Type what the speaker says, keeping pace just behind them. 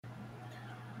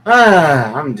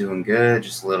I'm doing good.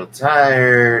 Just a little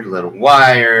tired, a little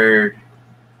wired.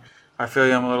 I feel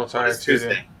you. I'm a little But tired it's too, dude.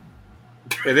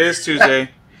 Tuesday. It is Tuesday,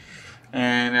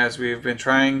 and as we've been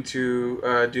trying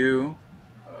to do,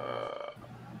 uh,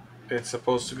 it's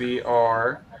supposed to be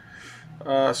our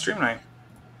stream night.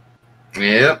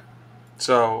 Yep.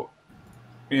 So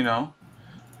you know,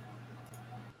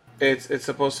 it's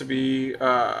supposed to be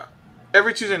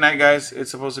every Tuesday night, guys.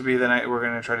 It's supposed to be the night we're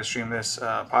gonna try to stream this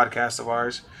podcast of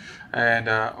ours, and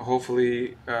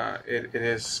hopefully, it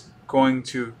is going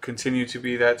to continue to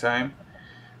be that time.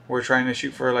 We're trying to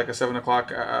shoot for like a 7 o'clock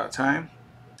time.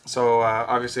 So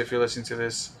obviously, if you're listening to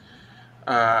this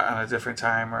on a different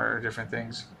time or different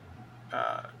things,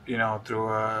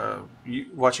 through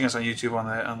watching us on YouTube on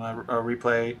the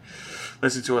replay,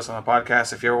 listen to us on the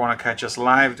podcast. If you ever want to catch us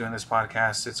live doing this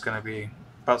podcast, it's going to be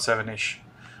about 7ish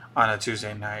on a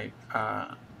Tuesday night.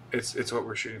 It's what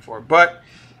we're shooting for. But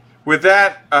with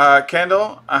that,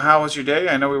 Kendall, how was your day?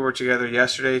 I know we were together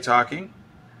yesterday talking.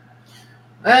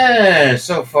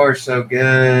 So far so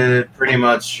good. Pretty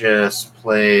much just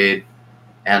played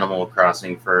Animal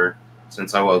Crossing for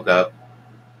since I woke up.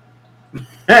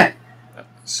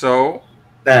 So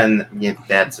Then yeah,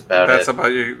 that's about that's it.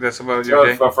 about you. That's about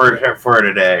your So day. for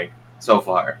today, so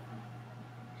far.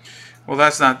 Well,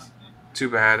 that's not too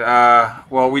bad.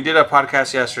 Well, we did a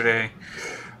podcast yesterday.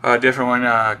 A different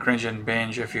one, Cringe and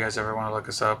Binge, if you guys ever want to look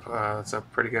us up. It's a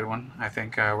pretty good one. I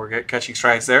think we're catching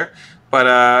strides there.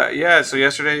 But yeah, so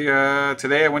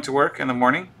today I went to work in the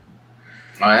morning.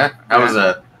 Oh yeah, how was Yeah,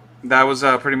 it? that was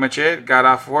pretty much it. Got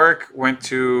off work, went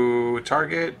to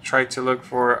Target, tried to look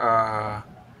for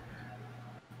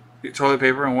toilet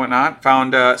paper and whatnot.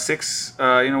 Found six,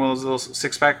 one of those little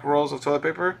 6-pack rolls of toilet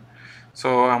paper.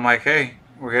 So I'm like, hey,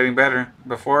 we're getting better.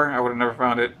 Before, I would have never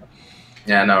found it.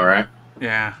 Yeah, I know, right?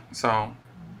 Yeah, so.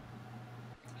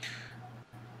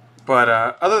 But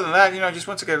other than that, I just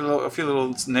went to get a few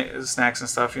little snacks and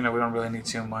stuff. We don't really need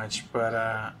too much. But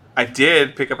I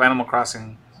did pick up Animal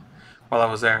Crossing while I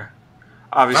was there.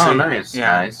 Oh, Obviously, nice,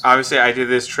 yeah. nice. Obviously, I did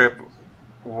this trip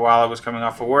while I was coming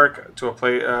off of work to a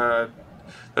place.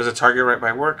 There's a Target right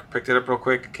by work. Picked it up real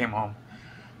quick. Came home.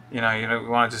 You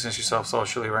want to distance yourself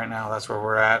socially right now. That's where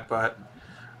we're at. But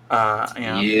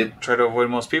Yep. try to avoid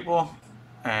most people,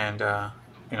 and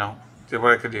did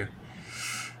what I could do.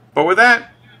 But with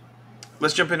that,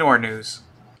 let's jump into our news.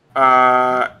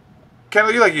 Uh,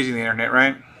 Kendall, you like using the internet,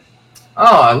 right?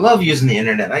 Oh, I love using the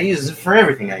internet. I use it for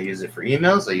everything. I use it for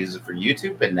emails. I use it for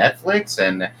YouTube and Netflix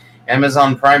and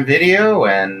Amazon Prime Video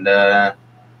and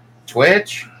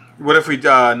Twitch. What if we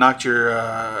knocked you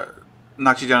down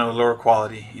to a lower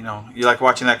quality? You like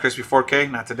watching that crispy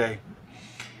 4K? Not today,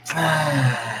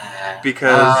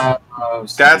 because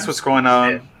that's what's going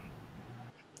on.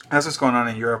 That's what's going on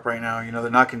in Europe right now. They're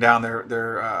knocking down their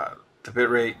the bit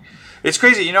rate. It's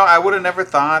crazy. I would have never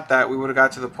thought that we would have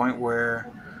got to the point where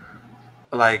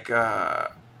like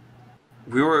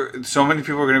we were so many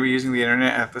people were going to be using the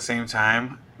internet at the same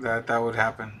time that would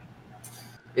happen.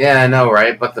 Yeah, I know,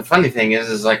 right? But the funny thing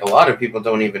is like a lot of people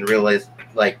don't even realize,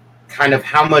 like, kind of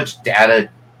how much data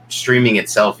streaming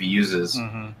itself uses.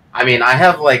 Mm-hmm. I mean, I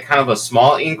have like kind of a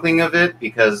small inkling of it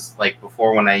because, like,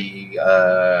 before when I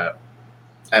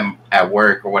am at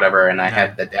work or whatever, and I Yeah.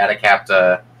 had the data capped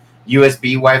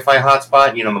USB Wi-Fi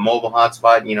hotspot, the mobile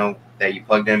hotspot, that you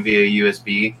plugged in via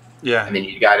USB, Yeah. and then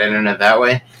you got internet that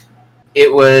way.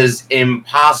 It was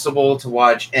impossible to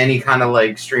watch any kind of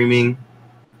like streaming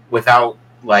without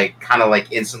like kind of like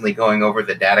instantly going over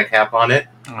the data cap on it.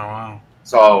 Oh wow.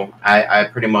 So I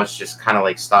pretty much just kind of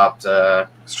like stopped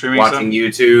Streaming watching stuff.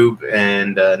 YouTube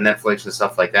and Netflix and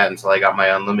stuff like that until I got my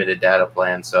unlimited data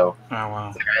plan. So Oh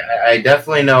wow. I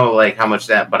definitely know like how much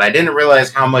that, but I didn't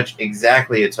realize how much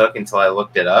exactly it took until I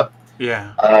looked it up.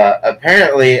 Yeah.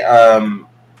 Apparently,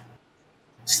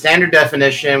 standard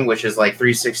definition, which is like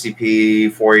 360p,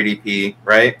 480p,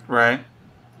 right, Right.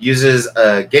 uses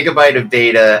a gigabyte of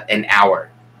data an hour.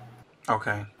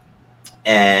 Okay.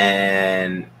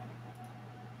 And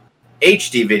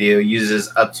HD video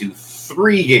uses up to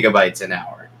 3 gigabytes an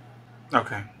hour.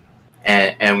 Okay.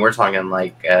 And we're talking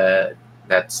like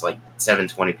that's like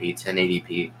 720p,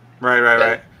 1080p.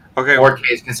 Right. Okay.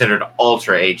 4K is considered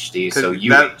ultra HD, so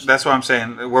that's what I'm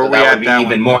saying. Where so we that at would be that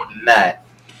even one? more than that.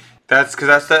 That's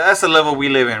because that's the level we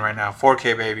live in right now.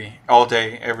 4K baby, all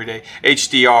day, every day.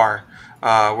 HDR.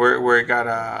 We're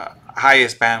got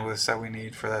highest bandwidths that we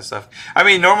need for that stuff. I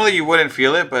mean, normally you wouldn't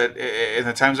feel it, but in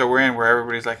the times that we're in, where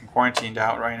everybody's like quarantined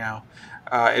out right now,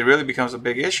 it really becomes a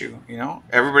big issue.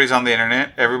 Everybody's on the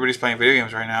internet. Everybody's playing video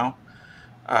games right now.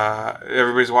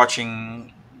 Everybody's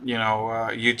watching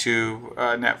YouTube,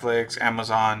 Netflix,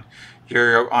 Amazon.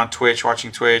 You're on Twitch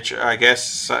watching Twitch. I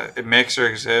guess Mixer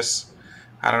exists.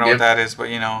 I don't know what Yep. that is, but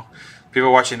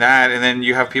people watching that, and then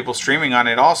you have people streaming on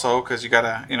it also because you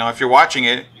gotta, if you're watching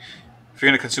it, if you're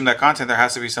gonna consume that content, there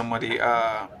has to be somebody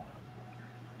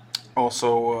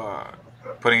also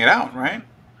putting it out, right?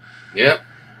 Yep.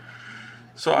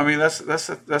 So I mean, that's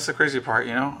the crazy part,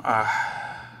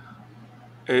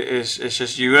 it's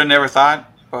just you would have never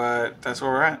thought, but that's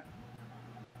where we're at.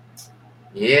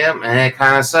 Yeah, and it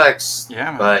kind of sucks.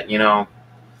 Yeah, man. But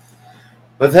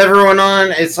with everyone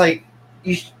on, it's like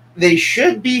they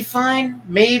should be fine.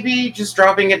 Maybe just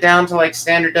dropping it down to like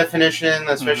standard definition,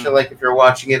 especially like if you're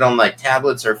watching it on like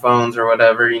tablets or phones or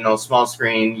whatever. Small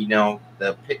screen.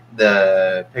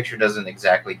 The picture doesn't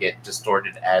exactly get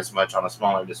distorted as much on a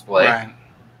smaller display. Right.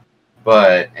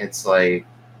 But it's like,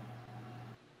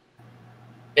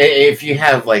 if you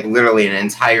have like literally an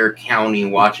entire county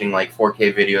watching like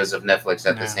 4K videos of Netflix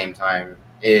at the same time,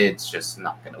 it's just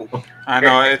not gonna work. I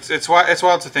know it's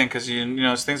wild to think because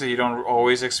it's things that you don't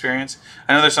always experience.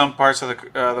 I know there's some parts of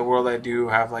the world that do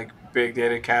have like big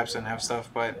data caps and have stuff,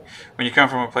 but when you come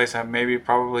from a place that maybe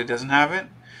probably doesn't have it,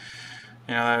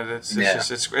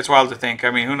 it's wild to think. I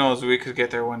mean, who knows? We could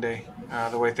get there one day,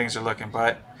 the way things are looking,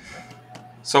 but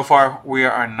so far we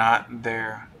are not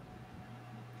there.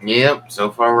 Yep,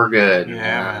 so far we're good.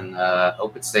 Yeah, and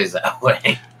hope it stays that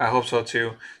way. I hope so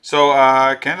too. So,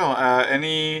 Kendall,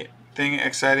 anything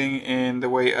exciting in the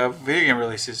way of video game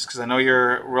releases? Because I know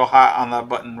you're real hot on that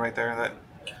button right there.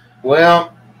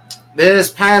 Well,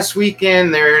 this past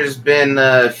weekend there's been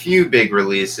a few big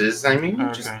releases. I mean,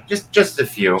 just a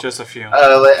few. Just a few.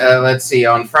 Let's see.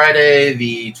 On Friday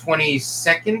the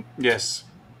 22nd. Yes.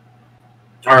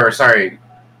 Or sorry,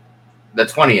 the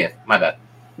 20th. My bad.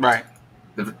 Right.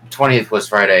 The 20th was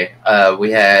Friday.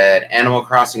 We had Animal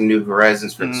Crossing New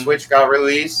Horizons for the Switch got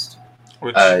released.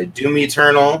 Doom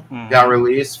Eternal got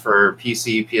released for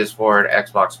PC, PS4, and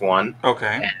Xbox One.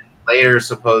 Okay. And later,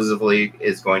 supposedly,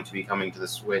 is going to be coming to the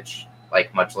Switch,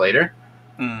 like, much later.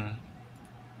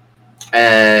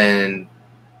 And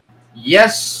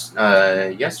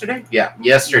yesterday? Yeah,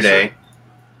 yesterday.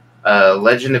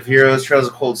 Legend of Heroes Trails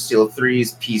of Cold Steel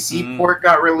 3's PC port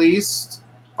got released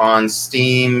on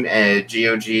Steam and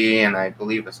GOG, and I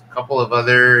believe a couple of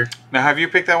other. Now, have you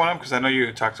picked that one up? Because I know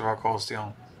you talked about Cold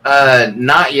Steel.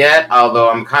 Not yet,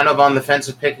 although I'm kind of on the fence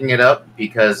of picking it up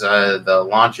because the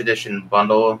launch edition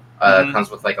bundle comes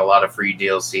with like a lot of free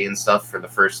DLC and stuff for the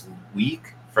first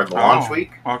week, for the launch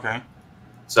week. Okay.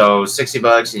 So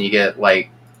 $60 and you get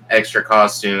like extra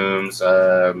costumes,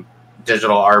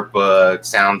 digital art book,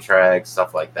 soundtrack,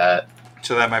 stuff like that.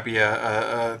 So that might be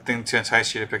a thing to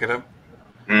entice you to pick it up.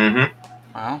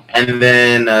 Wow. And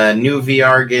then a new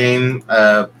VR game,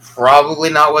 probably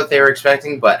not what they were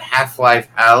expecting, but Half-Life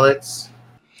Alyx,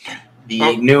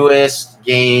 the newest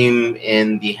game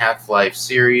in the Half-Life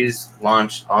series,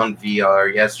 launched on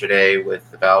VR yesterday with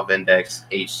the Valve Index,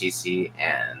 HTC,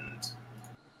 and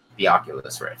the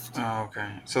Oculus Rift. Oh, okay.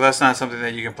 So that's not something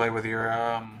that you can play with your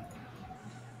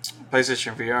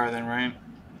PlayStation VR then, right?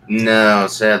 No,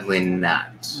 sadly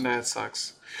not. That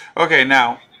sucks. Okay,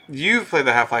 now, you've played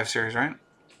the Half-Life series, right?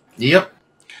 Yep.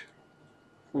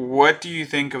 What do you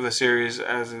think of the series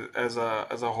as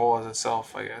a whole, as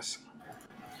itself, I guess?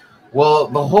 Well,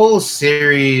 the whole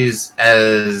series,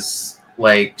 as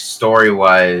like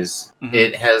story-wise,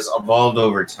 it has evolved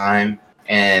over time,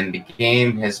 and the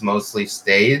game has mostly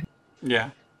stayed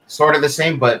sort of the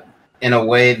same, but in a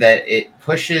way that it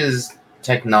pushes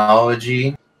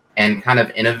technology and kind of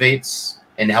innovates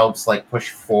and helps like push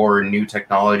for new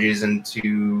technologies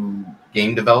into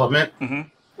game development.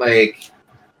 Like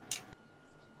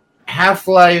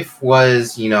Half-Life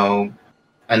was, a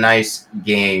nice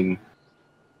game.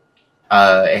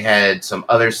 It had some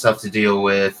other stuff to deal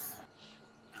with.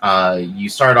 You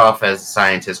start off as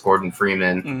scientist Gordon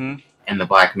Freeman in the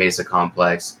Black Mesa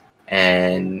complex,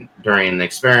 and during an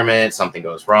experiment, something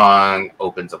goes wrong,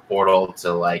 opens a portal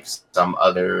to like some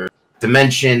other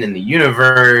dimension in the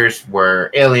universe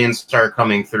where aliens start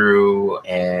coming through,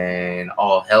 and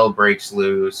all hell breaks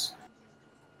loose.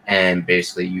 And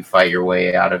basically, you fight your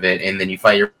way out of it, and then you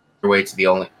fight your way to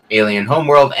the alien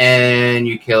homeworld, and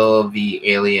you kill the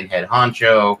alien head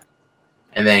honcho,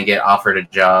 and then get offered a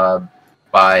job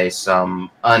by some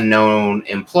unknown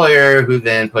employer who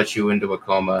then puts you into a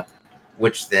coma,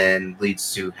 which then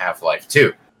leads to Half-Life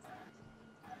 2.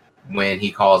 When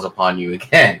he calls upon you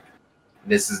again.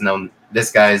 This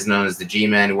guy is known as the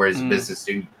G-Man, who wears a business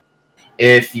suit.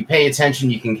 If you pay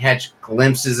attention, you can catch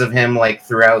glimpses of him like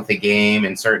throughout the game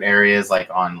in certain areas,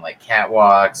 like on like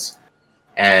catwalks,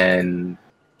 and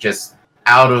just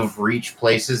out of reach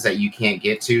places that you can't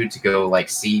get to go like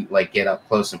see, like get up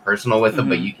close and personal with them,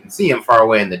 but you can see them far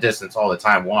away in the distance all the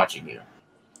time watching you.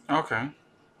 Okay.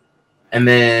 And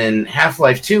then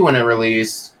Half-Life 2, when it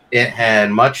released, it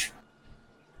had much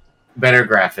better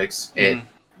graphics. It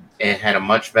had a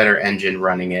much better engine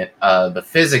running it. The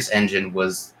physics engine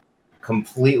was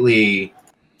completely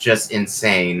just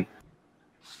insane.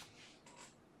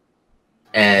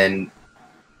 And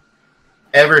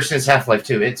ever since Half-Life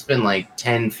 2, it's been like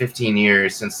 10, 15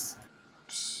 years since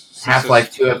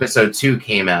Half-Life 2 Episode 2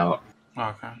 came out.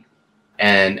 Okay.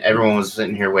 And everyone was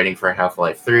sitting here waiting for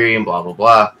Half-Life 3 and blah, blah,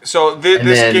 blah. So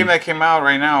this game that came out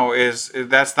right now,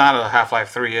 that's not a Half-Life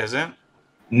 3, is it?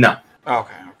 No.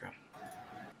 Okay.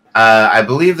 I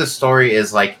believe the story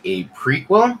is like a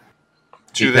prequel.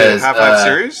 To the Half-Life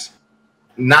series?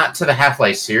 Not to the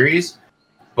Half-Life series,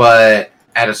 but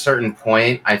at a certain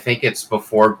point, I think it's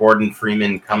before Gordon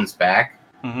Freeman comes back.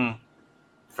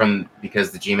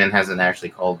 Because the G-Man hasn't actually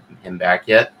called him back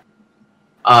yet.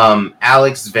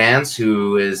 Alex Vance,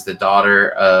 who is the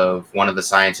daughter of one of the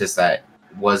scientists that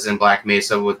was in Black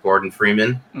Mesa with Gordon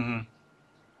Freeman and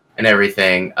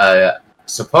everything,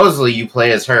 supposedly you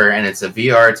play as her, and it's a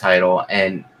VR title,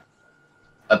 and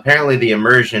apparently the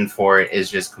immersion for it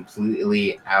is just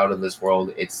completely out of this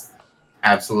world. It's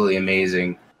absolutely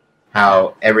amazing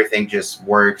how everything just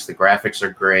works. The graphics are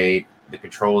great. The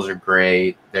controls are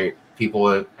great.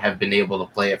 People have been able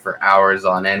to play it for hours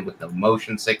on end with no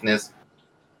motion sickness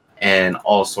and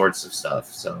all sorts of stuff.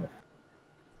 So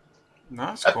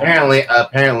that's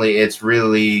apparently it's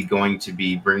really going to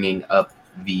be bringing up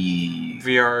the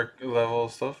VR level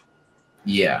stuff.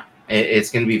 Yeah,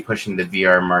 it's going to be pushing the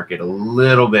VR market a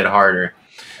little bit harder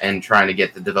and trying to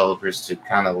get the developers to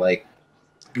kind of like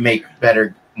make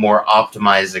better, more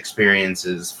optimized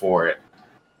experiences for it.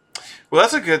 Well,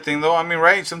 that's a good thing, though. I mean,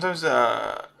 right? Sometimes,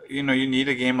 you need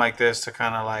a game like this to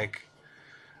kind of like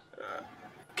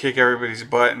kick everybody's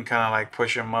butt and kind of like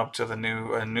push them up to a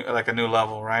new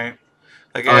level, right?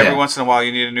 Like every once in a while,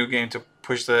 you need a new game to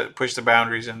push the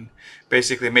boundaries and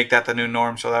basically make that the new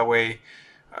norm. So that way,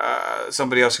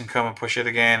 somebody else can come and push it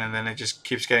again, and then it just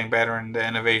keeps getting better in the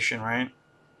innovation, right?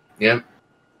 Yep.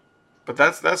 But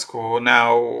that's cool.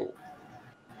 Now,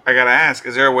 I gotta ask: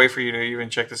 is there a way for you to even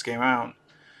check this game out?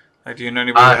 Like, do you know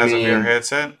anybody that has a VR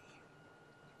headset?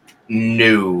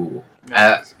 No.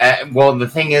 Well, the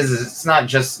thing is it's not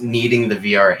just needing the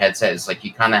VR headset. It's like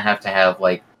you kind of have to have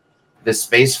like the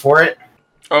space for it.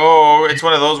 Oh, it's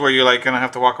one of those where you're like gonna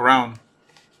have to walk around.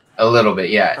 A little bit,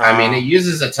 yeah. I mean, it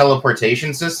uses a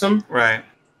teleportation system, right?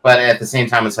 But at the same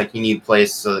time, it's like you need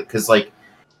place, so because like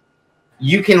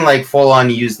you can like full on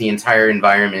use the entire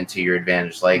environment to your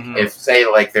advantage. Like if say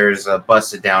like there's a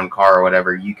busted down car or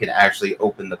whatever, you can actually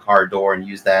open the car door and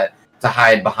use that to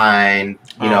hide behind,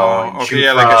 and shoot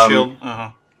from, like a shield,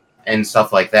 and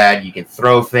stuff like that. You can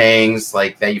throw things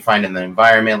like that you find in the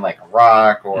environment, like a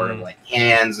rock or like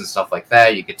hands and stuff like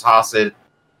that. You could toss it,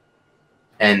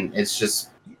 and it's just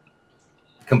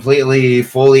completely,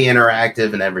 fully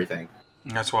interactive and everything.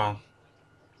 That's wild.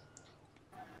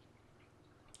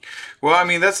 Well, I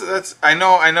mean, that's. I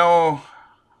know.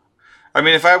 I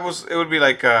mean, if I was, it would be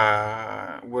like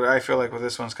what I feel like with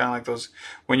this one's kind of like those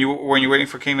when you're waiting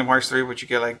for Kingdom Hearts 3, but you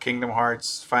get like Kingdom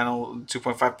Hearts Final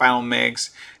 2.5 Final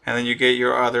Mix, and then you get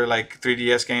your other like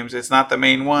 3DS games. It's not the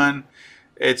main one.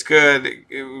 It's good.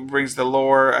 It brings the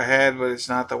lore ahead, but it's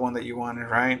not the one that you wanted,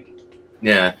 right?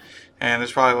 Yeah. And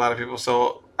there's probably a lot of people.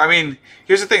 So, I mean,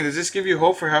 here's the thing: does this give you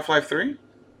hope for Half-Life 3?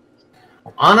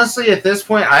 Honestly, at this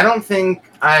point, I don't think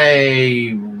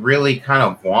I really kind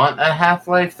of want a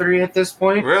Half-Life 3 at this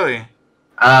point. Really?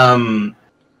 I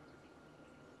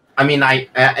mean,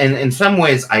 in some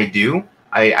ways, I do.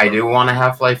 I do want a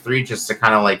Half-Life 3 just to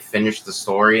kind of like finish the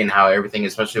story and how everything,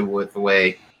 especially with the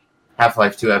way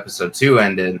Half-Life 2 Episode 2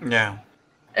 ended. Yeah.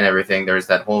 And everything. There's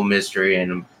that whole mystery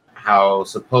and how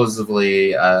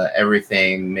supposedly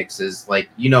everything mixes, like,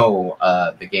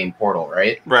 the game Portal,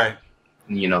 right? Right.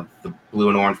 The blue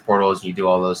and orange portals, and you do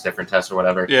all those different tests or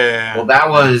whatever. Yeah. Well, that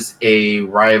was a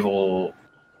rival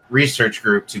research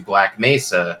group to Black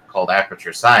Mesa called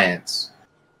Aperture Science.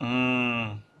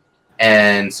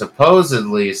 And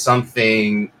supposedly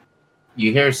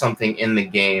you hear something in the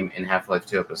game in Half-Life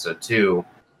 2 Episode 2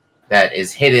 that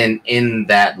is hidden in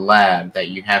that lab that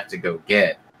you have to go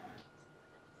get.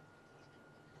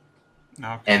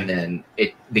 Okay. And then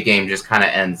the game just kind of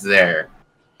ends there.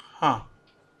 Huh.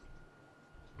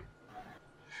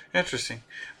 Interesting.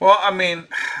 Well, I mean,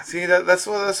 see that's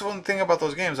one thing about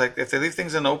those games. Like if they leave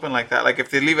things in open like that, like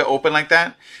if they leave it open like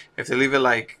that, if they leave it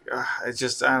like it's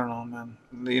just I don't know,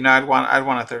 man. I'd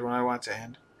want a third one. I want it to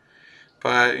end.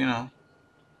 But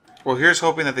Well, here's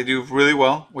hoping that they do really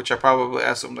well, which I probably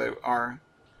assume they are,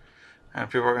 and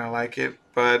people are gonna like it.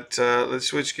 But let's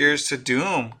switch gears to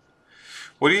Doom.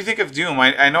 What do you think of Doom?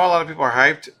 I know a lot of people are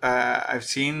hyped. I've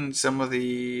seen some of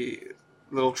the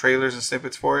little trailers and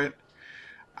snippets for it.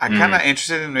 I'm kind of Mm.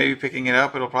 interested in maybe picking it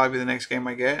up. It'll probably be the next game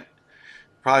I get.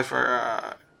 Probably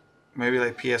for maybe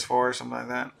like PS4 or something like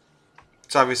that.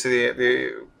 It's obviously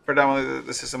the predominantly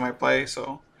the system I play.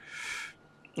 So,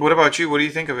 what about you? What do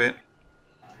you think of it?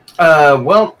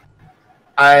 Well,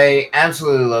 I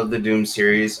absolutely love the Doom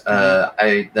series. Hmm.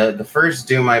 The first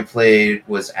Doom I played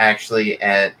was actually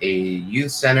at a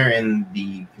youth center in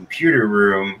the computer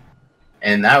room,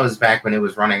 and that was back when it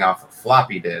was running off of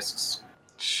floppy disks.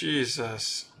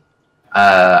 Jesus.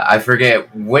 I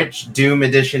forget which Doom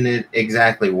edition it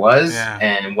exactly was Yeah.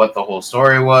 and what the whole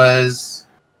story was.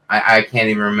 I can't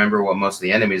even remember what most of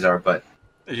the enemies are, but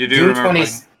You do Doom remember 20,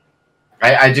 playing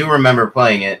I do remember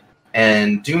playing it,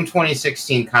 and Doom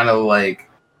 2016 kind of like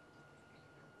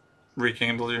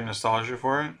rekindle your nostalgia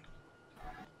for it?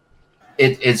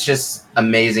 it's just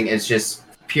amazing. It's just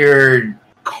pure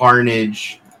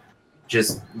carnage,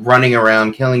 just running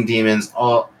around killing demons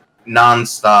all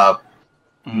nonstop.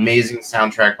 Hmm. Amazing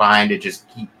soundtrack behind it. Just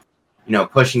keep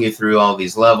pushing you through all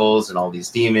these levels and all these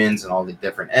demons and all the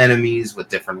different enemies with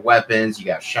different weapons. You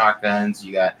got shotguns,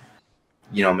 you got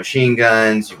machine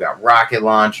guns, you've got rocket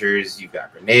launchers, you've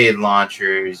got grenade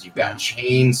launchers, you've got Yeah.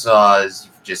 chainsaws.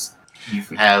 You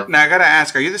have Now I gotta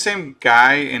ask: are you the same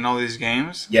guy in all these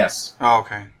games? yes, Oh,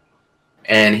 okay.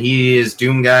 and he is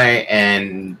Doom guy.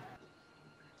 And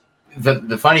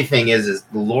the funny thing is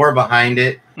the lore behind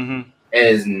it Hmm.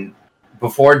 is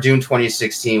before Doom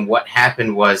 2016. What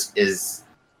happened is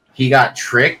he got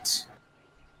tricked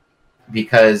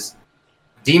because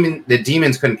the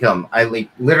demons couldn't kill him. I like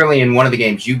literally in one of the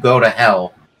games you go to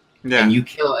hell Yeah. and you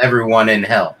kill everyone in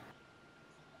hell.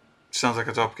 Sounds like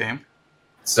a dope game.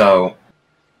 So,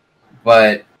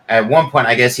 but at one point,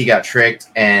 I guess he got tricked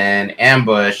and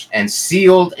ambushed and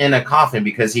sealed in a coffin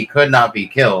because he could not be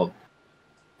killed,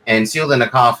 and sealed in a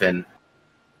coffin.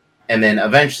 And then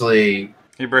eventually,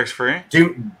 He breaks free.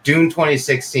 Doom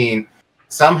 2016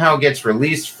 somehow gets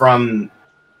released from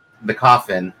the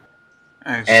coffin,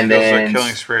 And he just and goes like then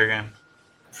killing spree again.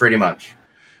 pretty much,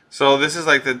 So this is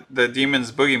like the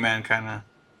demon's boogeyman kind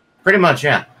of.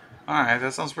 yeah, All right,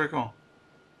 that sounds pretty cool.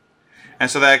 And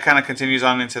so that kind of continues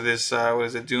on into this. What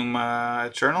is it? Doom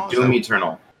Eternal. Is Doom that?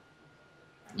 Eternal.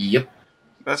 Yep.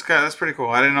 That's pretty cool.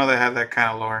 I didn't know they had that kind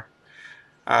of lore.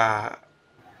 Uh,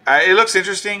 it looks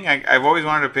interesting. I've always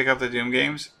wanted to pick up the Doom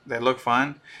games. They look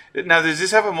fun. Now, does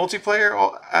this have a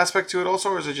multiplayer aspect to it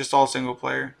also, or is it just all single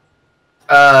player?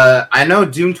 I know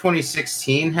Doom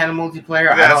 2016 had a multiplayer.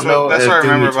 I That's don't know what I if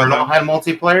Doom remember about Eternal that. had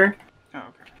multiplayer. Oh,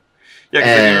 okay. Yeah,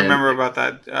 because I do And remember about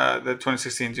that the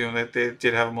 2016 Doom that they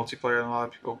did have a multiplayer, and a lot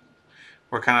of people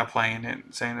were kind of playing it,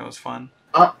 and saying it was fun.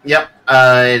 oh, yep,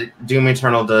 Doom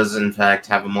Eternal does in fact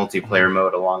have a Hmm. multiplayer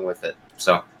mode along with it.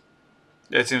 So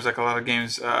It seems like a lot of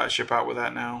games ship out with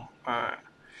that now.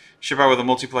 Ship out with a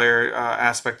multiplayer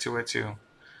aspect to it too,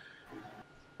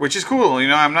 which is cool.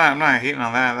 I'm not hating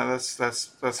on that.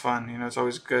 That's fun. It's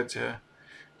always good to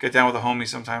get down with a homie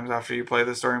sometimes after you play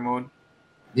the story mode.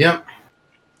 yep,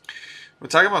 We're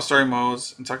talking about story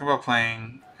modes and talking about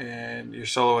playing and your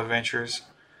solo adventures.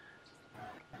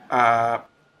 Uh,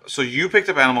 so you picked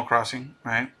up Animal Crossing,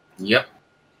 right? yep.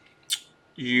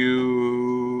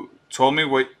 You told me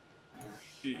what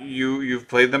you've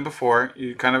played them before.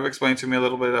 You kind of explained to me a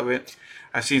little bit of it.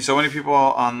 I've seen so many people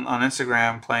on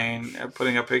Instagram playing,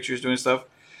 putting up pictures, doing stuff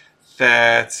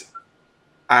that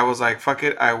I was like, fuck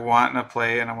it, I want to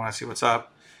play and I want to see what's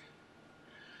up.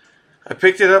 I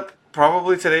picked it up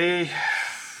probably today.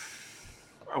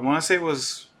 I want to say it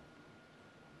was,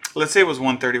 let's say it was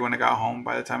 1:30 when I got home.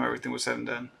 By the time everything was said and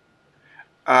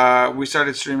done, we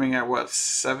started streaming at what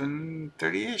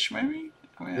 7:30 ish, maybe.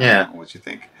 I mean, I don't Yeah. know what you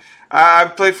think. I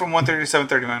played from 1:30 to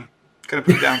 7:30, man. Couldn't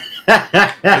put it down.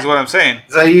 Is what I'm saying.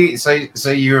 So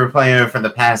you were playing it for the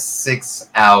past 6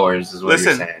 hours, is what you're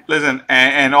Listen, saying. listen,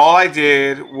 and all I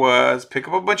did was pick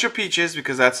up a bunch of peaches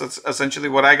because that's essentially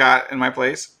what I got in my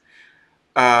place.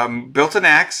 Built an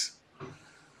axe,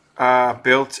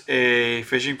 built a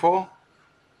fishing pole,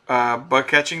 bug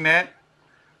catching net.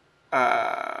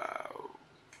 Uh,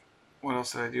 what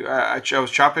else did I do? I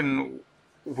was chopping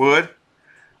wood.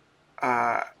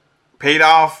 Uh, paid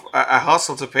off. I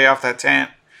hustled to pay off that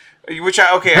tent. Which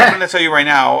I'm going to tell you right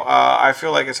now. I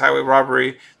feel like it's highway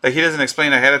robbery. Like he doesn't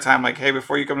explain ahead of time. Like, hey,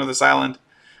 before you come to this island,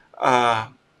 uh,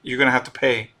 you're gonna have to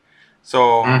pay.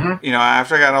 So Mm-hmm.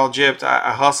 after I got all gypped,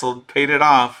 I hustled, paid it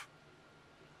off,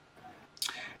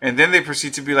 And then they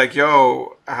proceed to be like,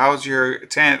 "Yo, how's your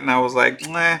tent?" And I was like,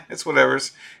 "Nah, it's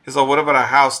whatever's." He's like, "What about a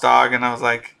house, dog?" And I was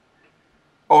like,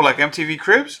 "Oh, like MTV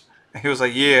Cribs?" And he was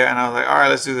like, "Yeah." And I was like, "All right,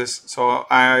 let's do this." So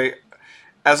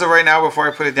as of right now, before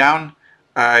I put it down,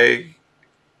 I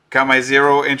got my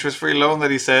zero interest free loan that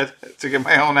he said to get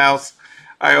my own house.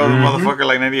 I owe the Mm-hmm. motherfucker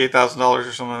like $98,000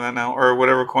 or something like that now, or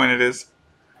whatever coin it is.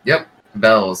 Yep.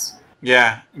 Bells.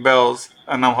 Yeah, bells,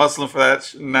 and I'm hustling for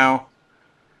that now.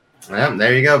 Yep,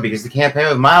 there you go. Because you can't pay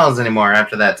with miles anymore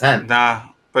after that 10. Nah,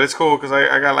 but it's cool because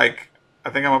I got like I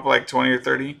think I'm up like 20 or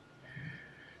 30.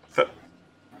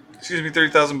 Excuse me,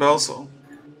 30,000 bells. So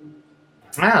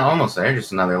Ah, almost there.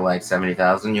 Just another like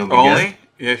 70,000. You'll be good. only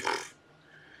yeah,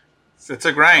 it's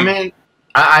a grind.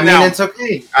 I mean, Now- it's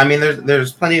okay. I mean,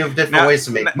 there's plenty of different ways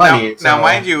to make money. Now,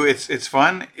 mind you, it's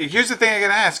fun. Here's the thing I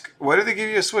gotta ask: why do they give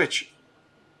you a Switch?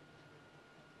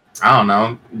 I don't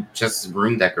know, just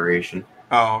room decoration.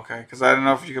 Oh, okay. Because I don't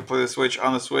know if you can play the Switch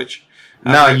on the Switch.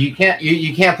 No, you can't.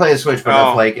 You can't play the Switch,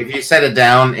 but if you set it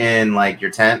down in like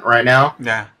your tent right now,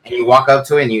 Yeah. and you walk up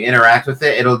to it and you interact with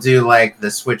it, it'll do like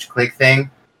the Switch click thing,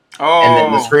 Oh. and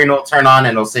then the screen will turn on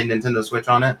and it'll say Nintendo Switch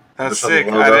on it. That's It'll show the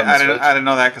sick. logo of the Switch. I didn't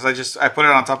know that because I put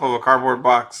it on top of a cardboard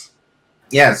box.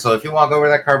 Yeah, so if you walk over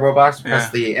that cardboard box, press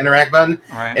the interact button,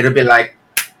 All right. it'll be like,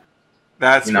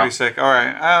 That's pretty sick. All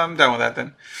right, I'm done with that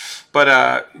then.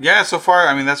 But yeah, so far,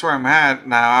 I mean, that's where I'm at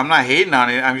now. I'm not hating on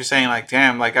it. I'm just saying, like,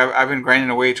 damn, like I've been grinding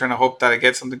away trying to hope that I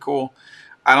get something cool.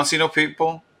 I don't see no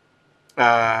people.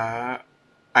 I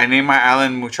named my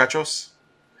island Muchachos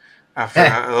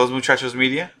after those Muchachos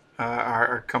Media,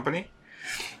 our company.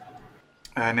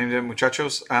 I named it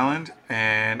Muchachos Island,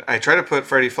 and I tried to put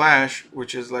Freddy Flash,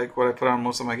 which is like what I put on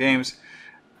most of my games.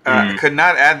 Could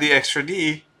not add the extra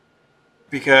D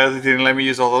because it didn't let me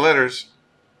use all the letters.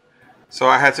 So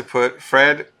I had to put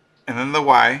Fred and then the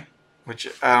Y, which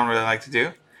I don't really like to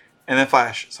do, and then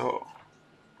Flash. So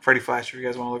Freddy Flash, if you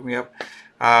guys want to look me up.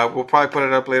 We'll probably put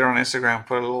it up later on Instagram,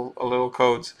 put a little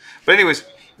codes. But anyways,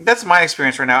 that's my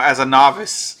experience right now as a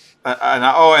novice.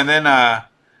 And then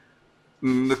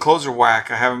the clothes are whack.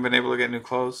 I haven't been able to get new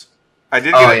clothes. I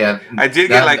did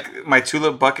get like my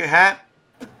tulip bucket hat.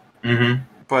 Mm-hmm.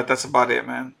 But that's about it,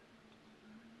 man.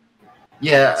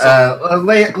 Yeah,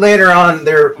 later on,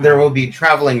 there will be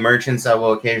traveling merchants that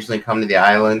will occasionally come to the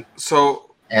island.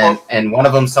 So and one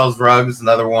of them sells rugs,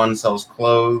 another one sells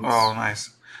clothes. Oh, nice.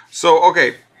 So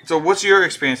okay, so what's your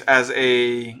experience as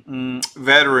a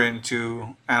veteran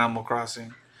to Animal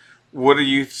Crossing? What are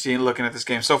you seeing looking at this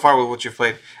game so far with what you've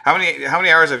played? How many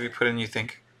hours have you put in? You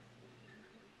think?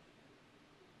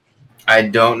 I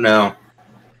don't know.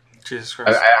 Jesus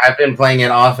Christ! I've been playing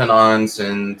it off and on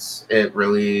since it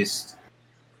released.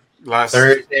 Last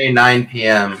Thursday, 9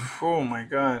 p.m. Oh my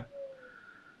god.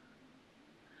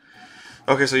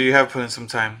 Okay, so you have put in some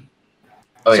time.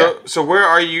 Oh yeah. So where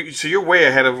are you? So you're way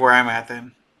ahead of where I'm at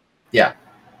then. Yeah.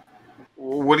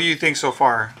 What do you think so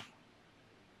far?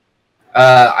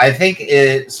 I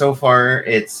think so far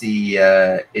it's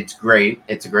great.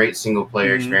 It's a great single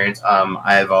player experience.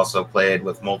 I've also played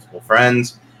with multiple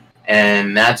friends,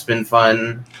 and that's been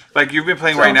fun. Like you've been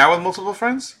playing right now with multiple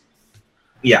friends?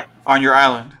 Yeah. On your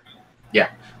island? Yeah.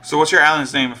 So what's your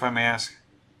island's name, if I may ask?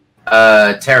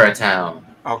 Terra Town.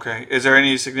 Okay. Is there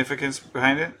any significance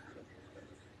behind it?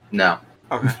 No.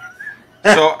 Okay.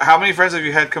 So how many friends have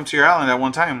you had come to your island at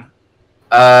one time?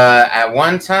 At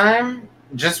one time,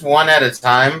 just one at a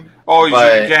time. Oh, you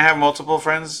can't have multiple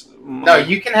friends? No,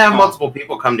 you can have multiple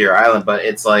people come to your island, but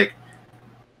it's like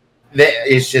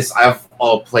it's just I've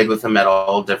all played with them at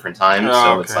all different times,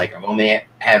 so it's like I've only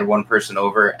had one person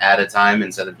over at a time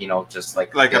instead of just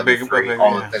like a big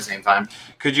all at the same time.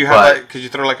 Could you have could you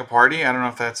throw like a party? I don't know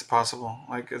if that's possible.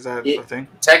 Like, is that a thing?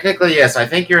 Technically, yes. I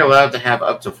think you're allowed to have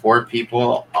up to 4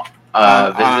 people visit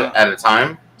at a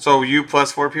time. So you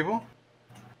plus 4 people?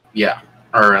 Yeah.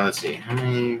 Or let's see, how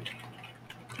many?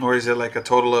 Or is it like a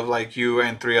total of like you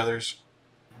and 3 others?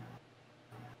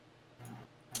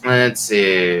 Let's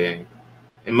see.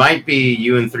 It might be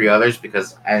you and 3 others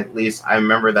because at least I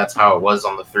remember that's how it was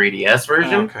on the 3DS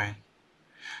version. Oh, okay.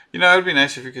 It would be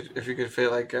nice if you could fit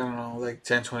like I don't know, like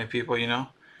 10, 20 people.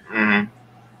 Mm-hmm.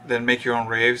 Then make your own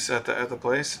raves at the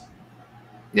place.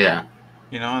 Yeah.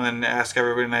 And then ask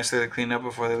everybody nicely to clean up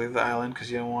before they leave the island because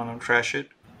you don't want them to trash it.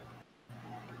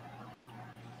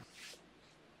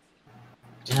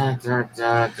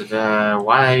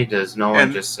 Why does no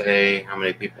one just say how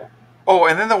many people? Oh,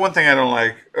 and then the one thing I don't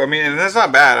like, I mean, and that's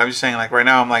not bad. I'm just saying, like, right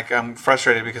now I'm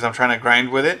frustrated because I'm trying to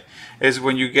grind with it, is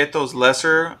when you get those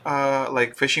lesser,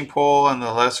 like, fishing pole and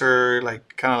the lesser,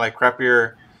 like, kind of like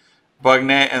crappier bug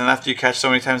net, and then after you catch so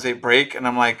many times they break, and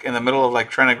I'm like in the middle of like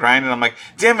trying to grind, and I'm like,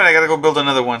 damn it, I gotta go build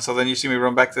another one. So then you see me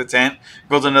run back to the tent,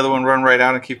 build another one, run right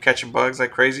out, and keep catching bugs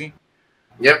like crazy.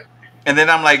 Yep. And then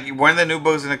I'm like, when are the new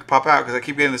bugs gonna pop out? Because I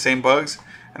keep getting the same bugs,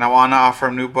 and I wanna offer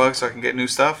them new bugs so I can get new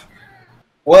stuff.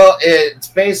 Well, it's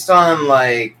based on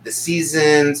like the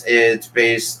seasons. It's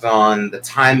based on the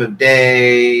time of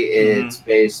day. It's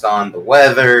based on the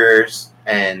weathers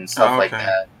and stuff like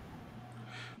that.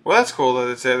 Well, that's cool that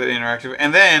it's interactive.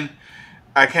 And then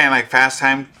I can't like fast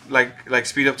time, like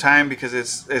speed up time because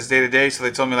it's day to day. So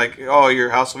they told me like, oh, your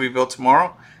house will be built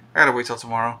tomorrow. I gotta wait till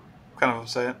tomorrow. I'm kind of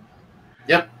upset.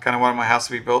 Yep. Kind of wanted my house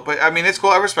to be built, but I mean it's cool.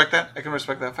 I respect that. I can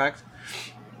respect that fact.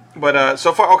 But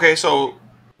so far, okay. So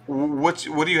what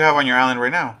do you have on your island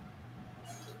right now?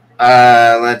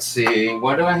 Let's see.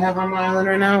 What do I have on my island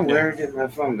right now? Yeah. Where did my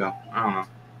phone go? I don't know.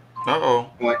 Uh-oh.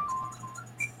 What?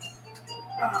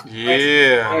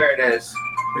 Yeah. There it is.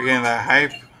 We're getting that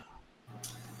hype.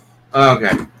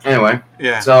 Okay. Anyway.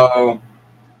 Yeah. So,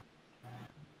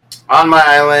 on my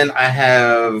island, I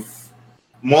have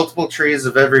multiple trees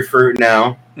of every fruit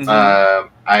now. Mm-hmm.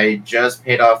 I just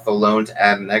paid off the loan to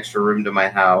add an extra room to my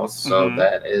house. So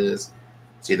that is...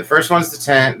 See, the first one's the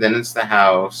tent, then it's the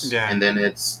house, and then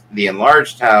it's the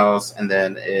enlarged house, and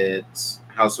then it's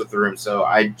house with the room. So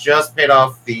I just paid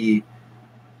off the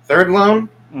third loan,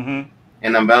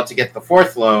 and I'm about to get the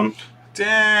fourth loan.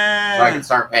 Damn! So I can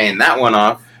start paying that one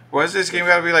off. Why is this game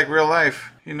gotta be like real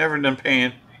life? You're never done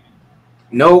paying.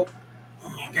 Nope.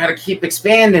 You gotta keep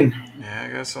expanding. Yeah,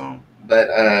 I guess so. But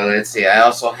let's see, I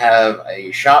also have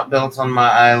a shop built on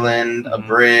my island, a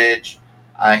bridge.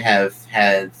 I have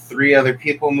had 3 other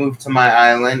people move to my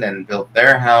island and built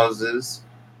their houses.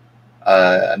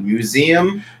 A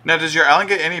museum. Now, does your island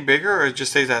get any bigger, or it just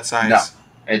stays that size? No,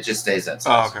 it just stays that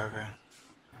size. Oh, okay.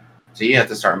 So you have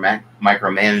to start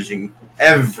micromanaging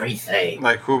everything.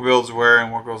 Like who builds where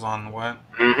and what goes on what?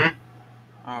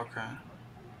 Mm-hmm. Okay.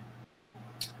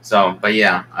 So, but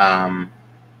yeah,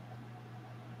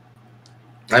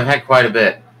 I've had quite a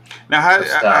bit. Now,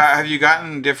 have you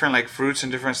gotten different like fruits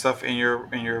and different stuff in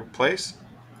your place?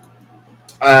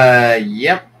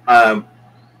 Yep.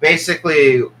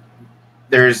 Basically,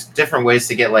 there's different ways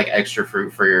to get like extra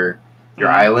fruit for your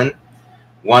island.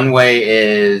 One way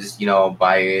is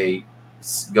by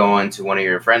going to one of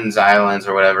your friends' islands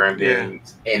or whatever, and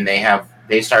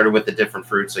they started with a different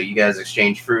fruit, so you guys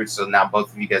exchange fruits. So now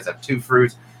both of you guys have 2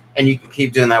 fruits, and you can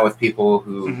keep doing that with people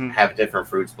who have different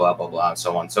fruits, blah blah blah, and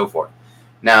so on and so forth.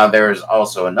 Now, there's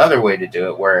also another way to do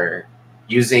it where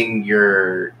using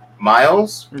your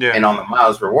miles and on the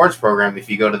miles rewards program, if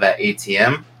you go to that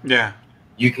ATM,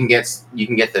 you can get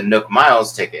the Nook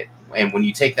Miles ticket. And when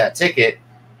you take that ticket,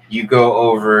 you go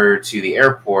over to the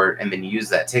airport and then you use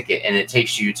that ticket, and it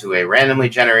takes you to a randomly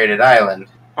generated island.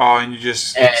 Oh, and you just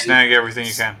snag everything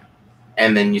you can.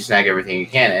 And then you snag everything you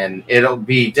can, and it'll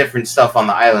be different stuff on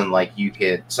the island. Like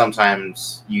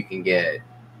sometimes you can get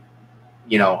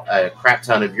a crap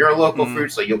ton of your local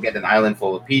fruit, so you'll get an island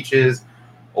full of peaches,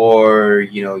 or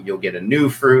you'll get a new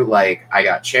fruit, like I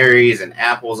got cherries and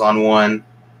apples on one,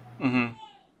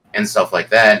 and stuff like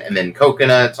that, and then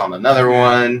coconuts on another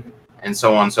one, and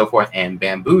so on and so forth, and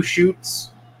bamboo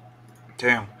shoots.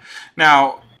 Damn.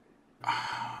 Now,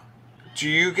 do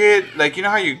you get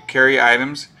how you carry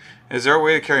items? Is there a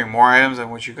way to carry more items than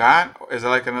what you got? Is that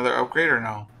like another upgrade or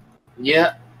no?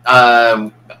 Yeah.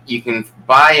 You can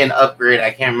buy an upgrade.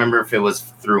 I can't remember if it was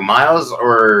through miles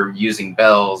or using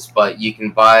bells, but you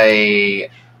can buy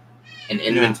an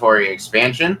inventory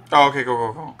expansion. Oh, okay,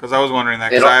 go. Because I was wondering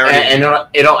that.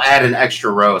 It'll add an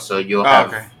extra row, so you'll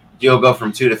go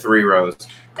from 2 to 3 rows. Cool.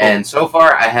 And so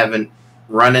far, I haven't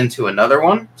run into another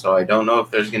one, so I don't know if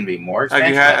there's going to be more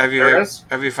expansion.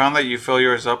 Have you found that you fill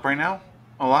yours up right now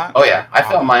a lot? Oh yeah, I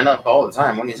fill mine up all the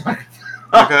time. What are you talking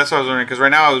about? Okay, that's what I was wondering. Because right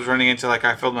now I was running into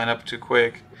I filled mine up too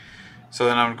quick, so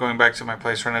then I'm going back to my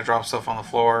place trying to drop stuff on the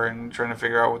floor and trying to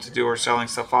figure out what to do or selling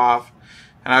stuff off.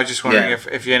 And I was just wondering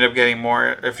if you end up getting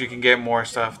more, if you can get more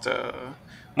stuff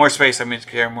more space. I mean, to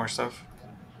carry more stuff.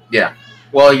 Yeah.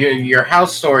 Well, your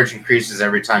house storage increases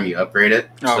every time you upgrade it,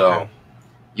 so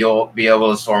you'll be able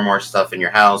to store more stuff in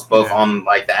your house, both on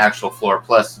the actual floor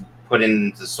plus put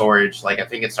into storage. Like I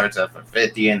think it starts at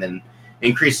 50 and then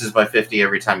increases by 50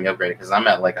 every time you upgrade it, because I'm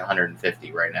at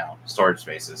 150 right now, storage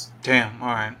spaces. Damn,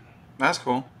 alright. That's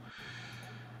cool.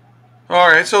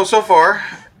 Alright, so far,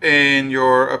 in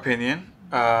your opinion,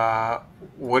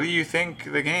 what do you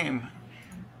think the game?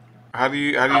 How do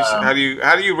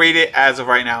you rate it as of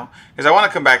right now? Because I want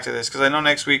to come back to this, because I know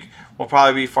next week we'll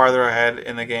probably be farther ahead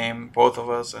in the game, both of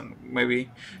us, and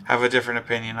maybe have a different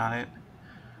opinion on it.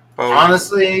 But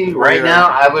honestly, right now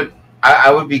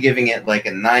I would be giving it like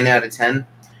a 9 out of 10.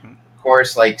 Of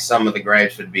course, like some of the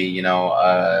gripes would be,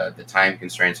 the time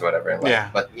constraints or whatever. Like, Yeah.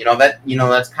 but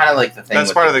that's kind of like the thing.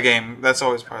 That's part of the game. That's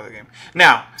always part of the game.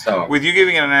 Now, So with you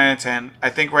giving it a 9 out of 10, I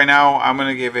think right now I'm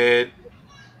gonna give it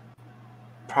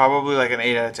probably like an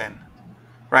 8 out of 10.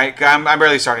 Right? I'm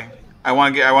barely starting. I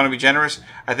want to be generous.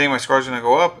 I think my score's gonna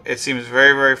go up. It seems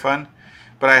very, very fun,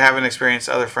 but I haven't experienced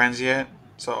other friends yet,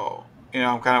 so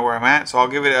I'm kind of where I'm at. So I'll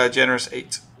give it a generous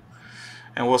 8,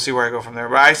 and we'll see where I go from there.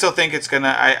 But I still think it's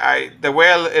gonna. The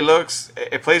way it looks,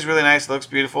 it plays really nice. It looks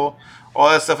beautiful. All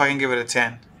that stuff, I can give it a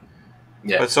 10.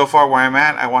 yeah, But so far where I'm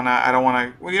at, I don't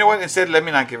wanna. Well, you know what? Instead, let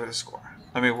me not give it a score.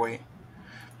 Let me wait.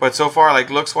 But so far, like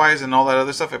looks wise and all that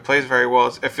other stuff, it plays very well.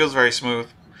 It feels very smooth.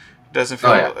 Doesn't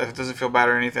feel It doesn't feel bad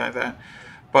or anything like that.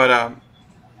 But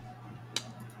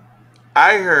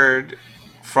I heard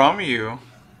from you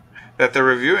that they're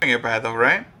reviewing it bad though,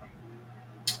 right?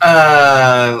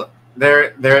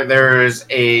 there's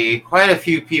quite a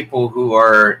few people who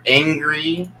are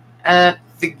angry at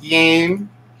the game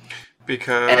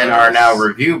and are now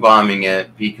review bombing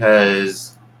it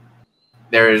because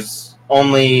there's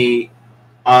only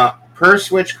per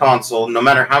Switch console, no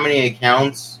matter how many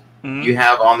accounts you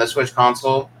have on the Switch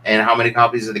console and how many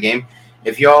copies of the game,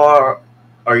 if y'all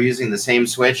are using the same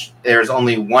Switch, there's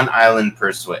only one island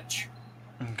per Switch.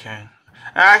 Okay.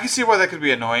 I can see why that could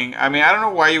be annoying. I mean, I don't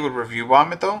know why you would review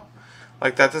bomb it though.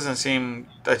 Like that doesn't seem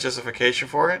a justification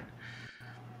for it.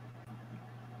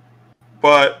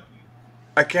 But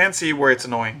I can see where it's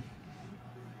annoying.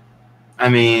 I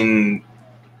mean,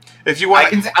 if you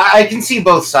want, I can see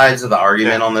both sides of the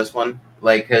argument on this one.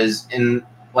 Like, because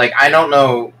I don't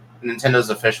know Nintendo's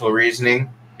official reasoning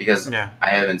because I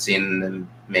haven't seen them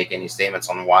make any statements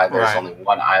on why there's only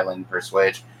one island per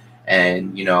Switch,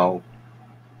 and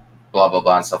blah blah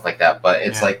blah and stuff like that. But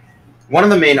it's like one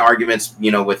of the main arguments,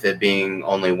 with it being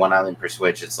only one island per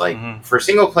Switch. It's like for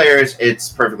single players, it's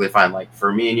perfectly fine. Like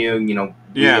for me and you,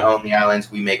 we own the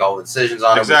islands. We make all the decisions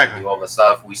on it. We do all the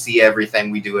stuff. We see everything.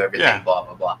 We do everything. Blah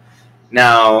blah blah.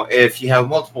 Now, if you have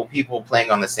multiple people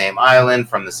playing on the same island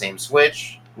from the same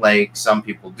Switch, like some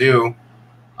people do,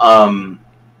 only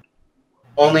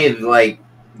like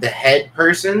the head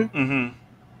person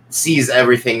sees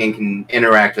everything and can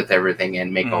interact with everything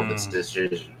and make all this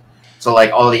decisions. So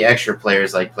like all the extra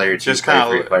players, like player 2, player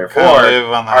 3, player 4, live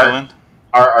on the island,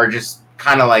 are just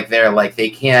kind of like there, like they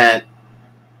can't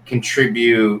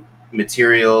contribute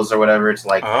materials or whatever to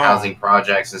like housing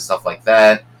projects and stuff like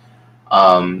that.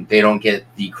 They don't get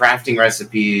the crafting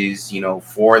recipes,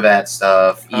 for that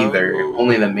stuff either.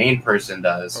 Only the main person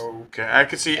does. Okay, I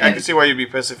could see why you'd be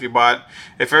pissed if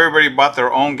everybody bought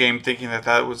their own game thinking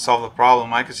that would solve the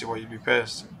problem. I could see why you'd be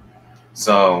pissed.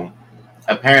 So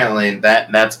apparently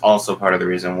that's also part of the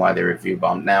reason why they review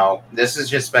bombed. Now, this is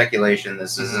just speculation.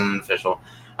 This isn't official.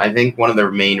 I think one of the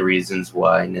main reasons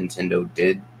why Nintendo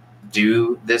did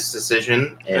do this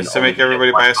decision is to make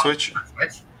everybody buy a Switch.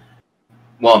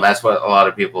 Well, that's what a lot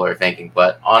of people are thinking.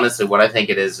 But honestly, what I think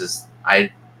it is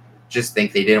I just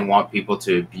think they didn't want people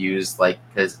to abuse,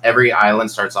 because every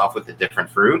island starts off with a different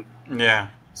fruit. Yeah.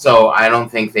 So I don't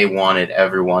think they wanted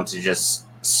everyone to just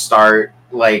start,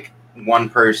 one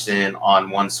person on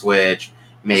one Switch,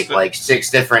 make,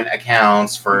 6 different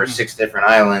accounts for 6 different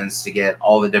islands to get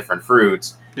all the different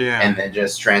fruits. Yeah. And then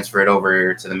just transfer it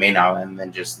over to the main island and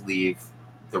then just leave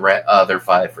the other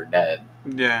 5 for dead.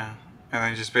 Yeah. And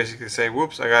then just basically say,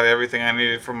 whoops, I got everything I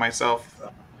needed for myself.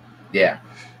 Yeah.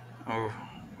 Oh,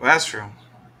 well, that's true.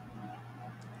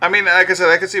 I mean, like I said,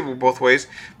 I can see both ways,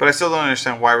 but I still don't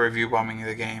understand why review bombing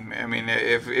the game. I mean,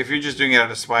 if you're just doing it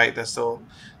out of spite, those are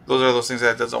those things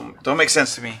that don't make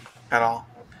sense to me at all.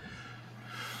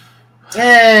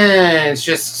 It's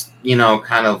just,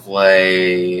 kind of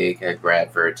like a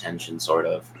grab for attention, sort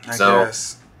of. I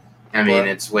guess. I mean,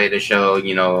 it's a way to show,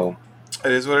 It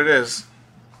is what it is.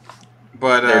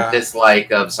 But their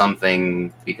dislike of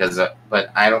something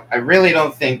but I really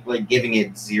don't think giving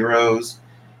it zeros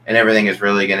and everything is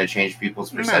really going to change people's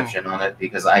perception on it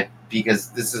because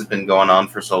this has been going on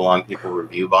for so long. People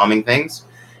review bombing things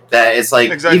that it's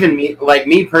even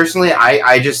me personally,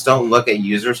 I just don't look at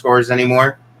user scores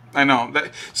anymore. I know.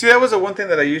 That was the one thing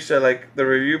that I used to like. The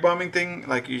review bombing thing,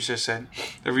 like you just said,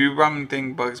 the review bombing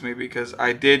thing bugs me because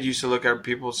I did used to look at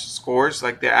people's scores,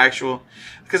 like the actual,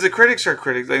 because the critics are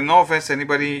critics. Like, no offense to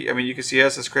anybody. I mean, you can see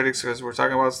us as critics because we're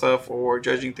talking about stuff or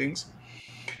judging things.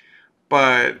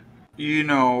 But,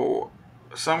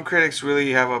 some critics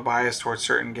really have a bias towards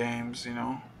certain games,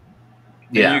 Yeah.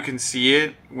 And you can see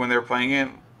it when they're playing it.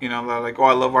 They're like, oh,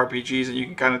 I love RPGs, and you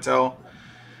can kind of tell.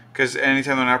 Because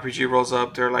anytime an RPG rolls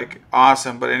up, they're like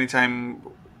awesome. But anytime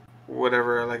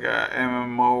whatever, like a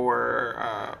MMO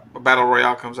or a battle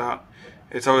royale comes out,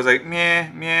 it's always like meh,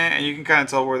 meh, and you can kind of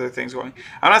tell where the thing's going.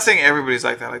 I'm not saying everybody's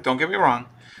like that. Like, don't get me wrong,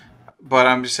 but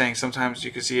I'm just saying sometimes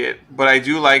you can see it. But I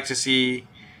do like to see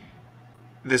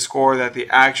the score that the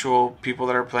actual people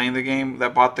that are playing the game,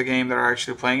 that bought the game, that are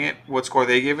actually playing it, what score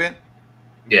they give it.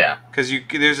 Yeah. Because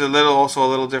there's also a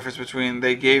little difference between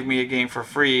they gave me a game for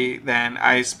free than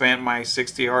I spent my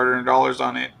 $60 hard-earned dollars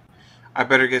on it. I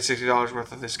better get $60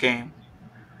 worth of this game.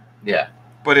 Yeah.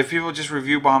 But if people just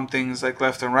review bomb things like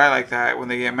left and right like that when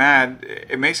they get mad,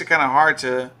 it makes it kind of hard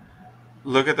to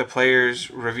look at the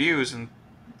players' reviews and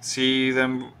see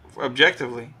them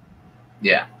objectively.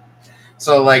 Yeah.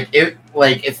 So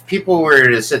if people were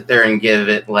to sit there and give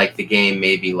it like the game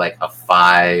maybe like a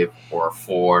 5 or a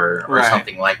 4 or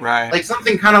something like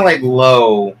something kind of like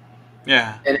low,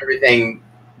 yeah, and everything,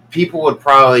 people would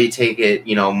probably take it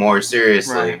more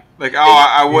seriously. Right. Like,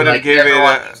 I wouldn't give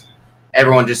it.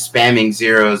 Everyone just spamming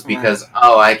zeros because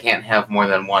I can't have more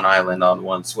than one island on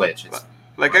one Switch.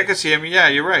 Like I could see him. Yeah,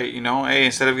 you're right. Hey,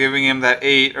 instead of giving him that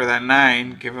 8 or that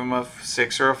 9, give him a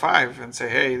 6 or a 5 and say,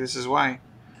 hey, this is why.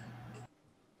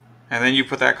 And then you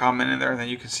put that comment in there, and then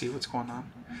you can see what's going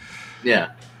on.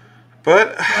 Yeah.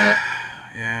 But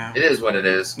yeah, it is what it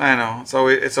is. I know.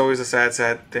 It's always a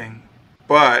sad thing.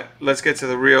 But let's get to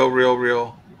the real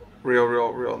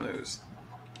news.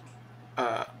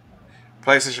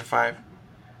 PlayStation 5.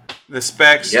 The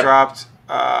specs dropped.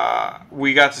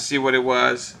 We got to see what it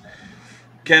was.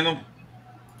 Kendall,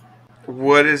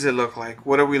 what does it look like?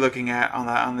 What are we looking at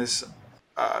on this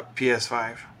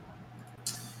PS5?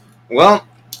 Well,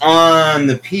 on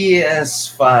the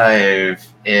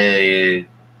PS5,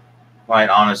 quite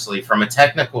honestly, from a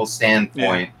technical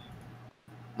standpoint,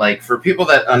 like for people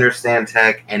that understand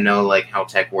tech and know like how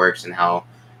tech works and how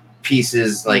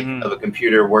pieces like of a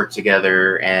computer work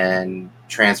together and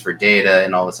transfer data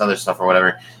and all this other stuff or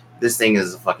whatever, this thing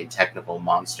is a fucking technical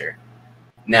monster.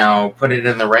 Now, put it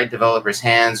in the right developer's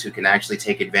hands who can actually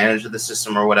take advantage of the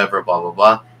system or whatever, blah, blah,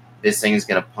 blah. This thing is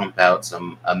going to pump out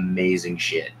some amazing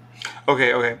shit.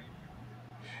 Okay.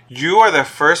 You are the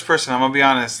first person, I'm going to be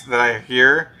honest, that I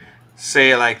hear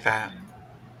say it like that.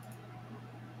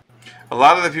 A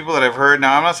lot of the people that I've heard,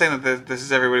 now I'm not saying that this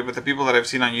is everybody, but the people that I've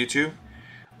seen on YouTube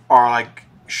are like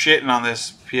shitting on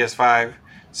this PS5,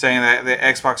 saying that the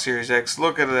Xbox Series X,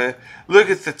 look at the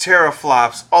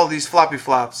teraflops, all these floppy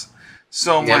flops.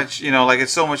 So much, like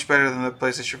it's so much better than the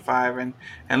PlayStation 5,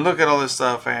 and look at all this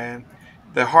stuff, and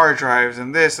the hard drives,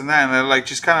 and this and that, and they're like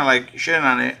just kind of like shitting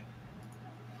on it.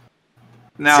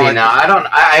 Now,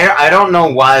 I don't know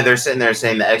why they're sitting there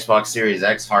saying the Xbox Series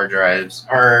X hard drives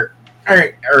or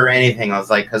anything. I was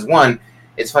like, because one,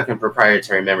 it's fucking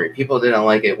proprietary memory. People didn't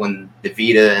like it when the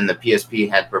Vita and the PSP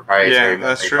had proprietary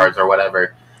memory cards or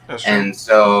whatever. That's true. And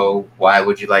so why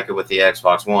would you like it with the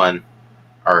Xbox One?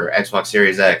 Or Xbox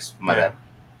Series X, my bad.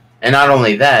 And not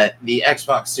only that, the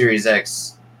Xbox Series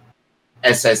X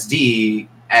SSD,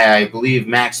 I believe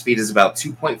max speed is about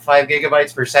 2.5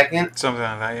 gigabytes per second. Something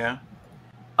like that, yeah.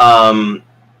 PS5,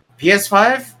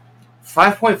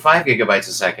 5.5 gigabytes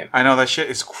a second. I know, that shit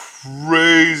is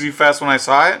crazy fast. When I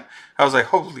saw it, I was like,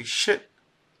 holy shit.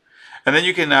 And then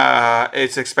you can,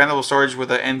 it's expandable storage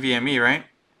with an NVMe, right?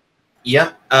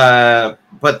 Yep. But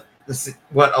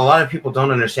what a lot of people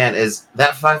don't understand is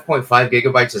that 5.5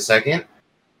 gigabytes a second,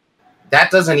 that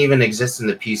doesn't even exist in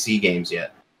the PC games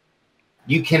yet.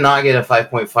 You cannot get a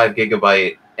 5.5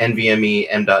 gigabyte NVMe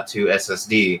M.2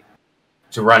 SSD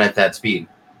to run at that speed.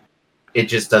 It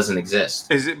just doesn't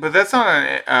exist. Is it? But that's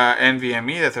not an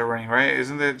NVMe that they're running, right?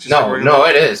 Isn't it? Just no,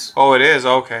 it is. Oh, it is.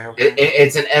 Okay.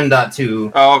 It's an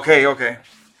M.2. Oh, okay.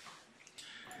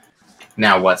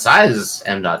 Now, what size is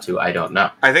M.2, I don't know.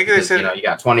 I think they said... you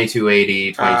got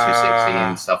 2280, 2260,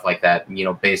 and stuff like that.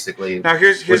 Basically, now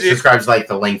here's which describes, like,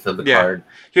 the length of the card.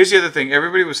 Here's the other thing.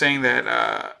 Everybody was saying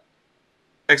that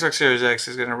Xbox Series X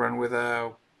is going to run with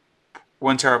a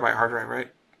 1 terabyte hard drive,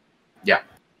 right? Yeah.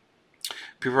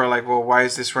 People are like, well, why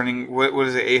is this running... What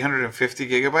is it, 850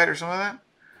 gigabyte or something like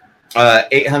that?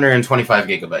 825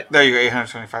 gigabyte. There you go,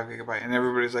 825 gigabyte. And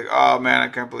everybody's like, oh, man, I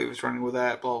can't believe it's running with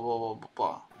that, blah, blah, blah, blah,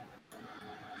 blah.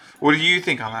 What do you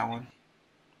think on that one?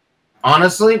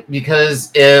 Honestly,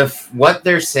 because if what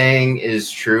they're saying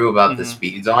is true about the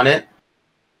speeds on it,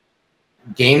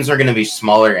 games are going to be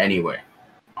smaller anyway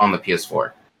on the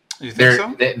PS4. You think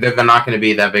so? They're not going to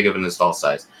be that big of an install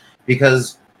size.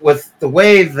 Because with the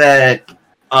way that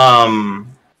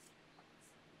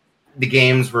the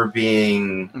games were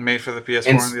being made for the PS4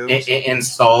 and the others?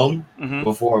 Installed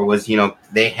before was,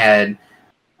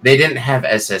 they didn't have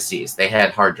SSDs. They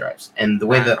had hard drives. And the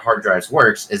way that hard drives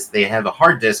works is they have a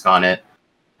hard disk on it,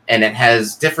 and it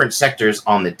has different sectors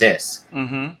on the disc.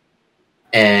 Mm-hmm.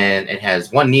 And it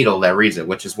has one needle that reads it,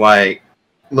 which is why,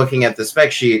 looking at the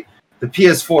spec sheet, the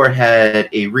PS4 had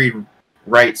a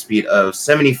read-write speed of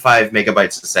 75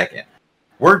 megabytes a second.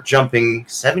 We're jumping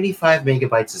 75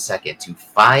 megabytes a second to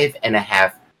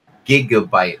 5.5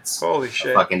 gigabytes Holy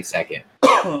shit. a fucking second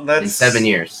That's, in 7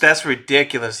 years. That's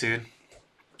ridiculous, dude.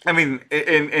 I mean,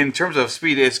 in terms of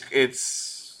speed, it's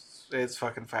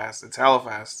fucking fast. It's hella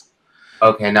fast.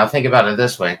 Okay, now think about it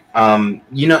this way.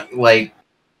 Like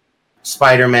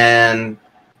Spider-Man.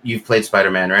 You've played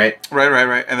Spider-Man, right?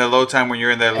 Right. And the load time when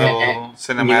you're in that little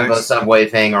cinematics, the subway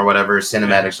thing or whatever,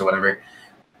 cinematics or whatever.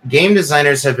 Game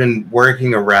designers have been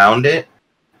working around it,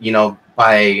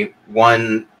 by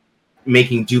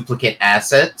making duplicate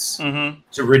assets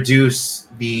to reduce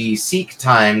the seek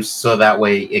times so that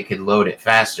way it could load it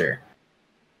faster.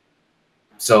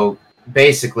 So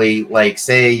basically, like,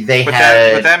 say they but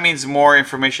that means more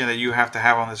information that you have to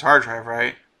have on this hard drive,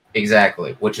 right?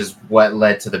 Exactly, which is what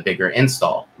led to the bigger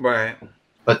install. Right.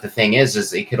 But the thing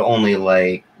is it could only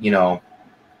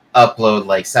upload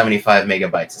like 75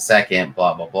 megabytes a second,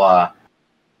 blah blah blah.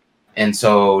 And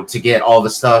so to get all the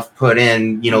stuff put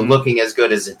in, looking as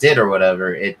good as it did or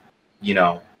whatever,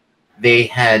 they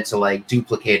had to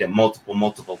duplicate it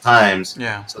multiple times.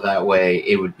 Yeah. So that way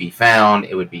it would be found,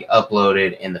 it would be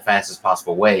uploaded in the fastest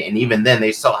possible way. And even then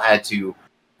they still had to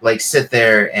sit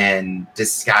there and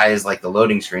disguise the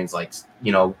loading screens, make it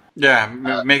feel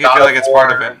like it's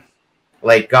part of it.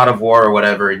 Like God of War or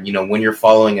whatever, when you're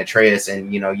following Atreus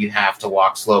and, you have to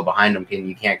walk slow behind them and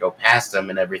you can't go past them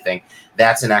and everything,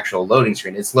 that's an actual loading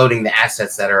screen. It's loading the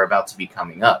assets that are about to be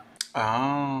coming up.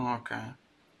 Oh, okay.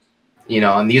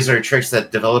 And these are tricks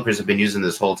that developers have been using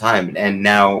this whole time. And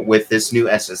now with this new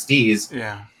SSDs,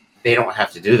 they don't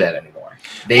have to do that anymore.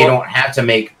 They don't have to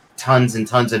make tons and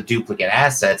tons of duplicate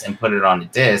assets and put it on a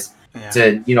disk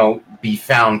to, be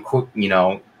found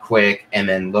quick and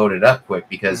then load it up quick,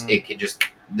 because it could just,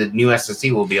 the new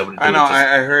SSD will be able to do it.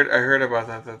 I heard about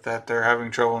that they're having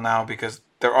trouble now because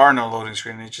there are no loading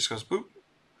screen. It just goes boop.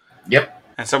 Yep.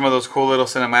 And some of those cool little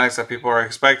cinematics that people are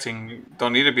expecting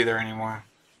don't need to be there anymore.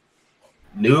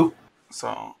 Nope.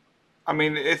 So, I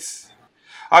mean, it's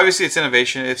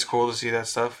innovation. It's cool to see that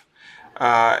stuff.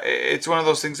 It's one of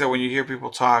those things that when you hear people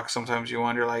talk, sometimes you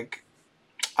wonder,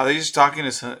 are they just talking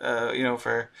to,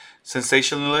 for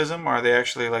sensationalism, or are they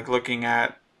actually looking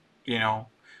at, kind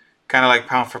of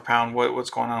pound for pound what's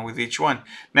going on with each one?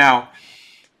 Now,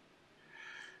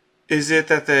 is it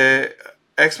that the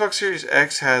Xbox Series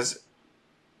X has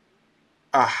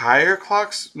a higher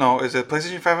clock? No, is it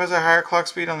PlayStation 5 has a higher clock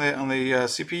speed on the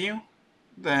CPU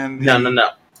than the...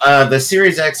 No. The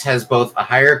Series X has both a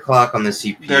higher clock on the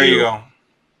CPU. There you go.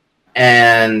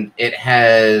 And it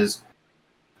has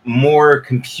more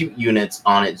compute units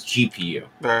on its GPU.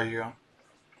 There you go.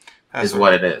 That's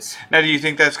what it is. Now, do you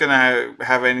think that's going to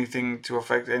have anything to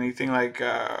affect anything like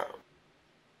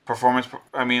performance?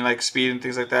 I mean, speed and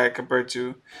things like that compared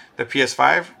to the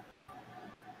PS5?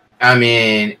 I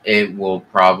mean, it will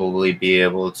probably be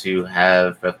able to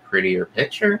have a prettier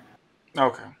picture.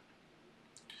 Okay.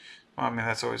 Well, I mean,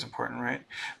 that's always important, right?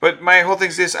 But my whole thing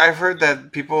is this. I've heard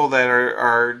that people that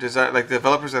are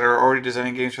developers that are already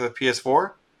designing games for the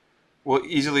PS4 will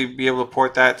easily be able to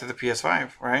port that to the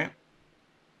PS5, right?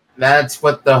 That's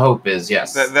what the hope is,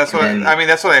 yes. That's what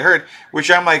that's what I heard. Which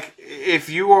I'm like, if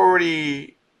you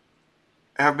already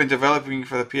have been developing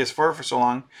for the PS4 for so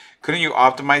long, couldn't you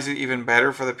optimize it even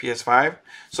better for the PS5?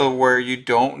 So where you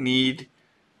don't need,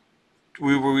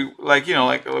 we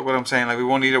what I'm saying, we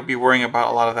won't need to be worrying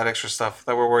about a lot of that extra stuff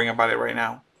that we're worrying about it right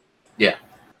now. Yeah.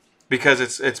 Because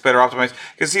it's better optimized.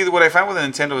 Because see, what I find with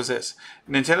Nintendo is this: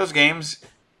 Nintendo's games,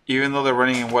 even though they're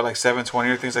running in 720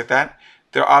 or things like that,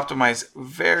 they're optimized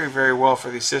very, very well for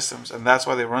these systems, and that's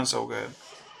why they run so good.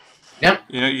 Yep.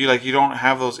 You don't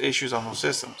have those issues on those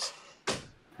systems.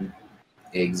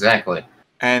 Exactly.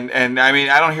 And I mean,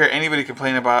 I don't hear anybody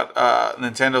complain about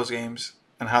Nintendo's games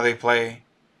and how they play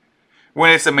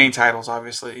when it's the main titles,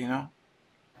 obviously,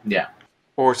 Yeah.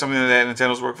 Or something that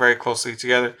Nintendo's work very closely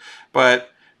together,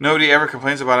 but nobody ever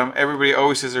complains about them. Everybody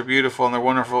always says they're beautiful and they're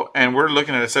wonderful, and we're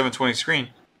looking at a 720 screen.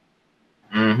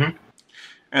 Mm-hmm.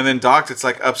 And then docked, it's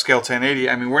upscale 1080.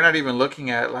 I mean, we're not even looking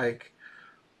at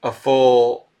a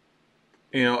full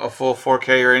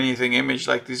 4K or anything image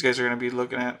like these guys are going to be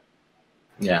looking at.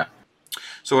 Yeah.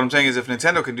 So what I'm saying is, if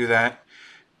Nintendo can do that,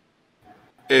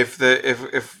 if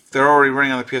they're already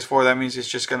running on the PS4, that means it's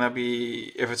just going to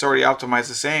be, if it's already optimized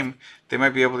the same, they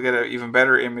might be able to get an even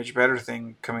better image, better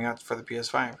thing coming out for the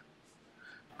PS5.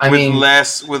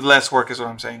 With less work is what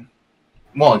I'm saying.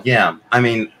 Well, yeah. I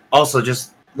mean, also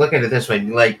just look at it this way.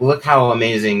 Like, look how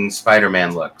amazing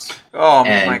Spider-Man looks. Oh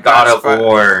and my God God! of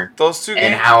War. Those two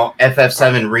and games. how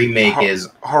FF7 Remake is.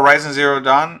 Horizon Zero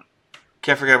Dawn.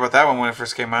 Can't forget about that one when it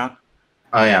first came out.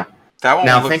 Oh, yeah. That one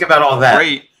Now, think about all that.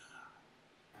 Great.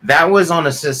 That was on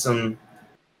a system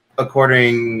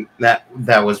according that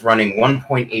was running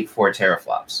 1.84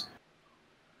 teraflops.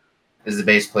 Is the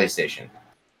base PlayStation.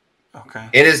 Okay.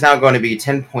 It is now going to be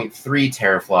 10.3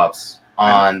 teraflops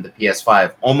on the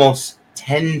PS5, almost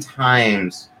 10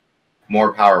 times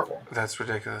more powerful. That's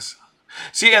ridiculous.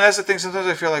 See, and that's the thing. Sometimes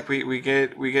I feel like we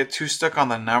get too stuck on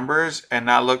the numbers and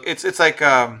not look. It's like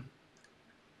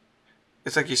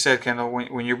you said, Kendall.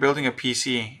 When you're building a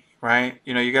PC, right?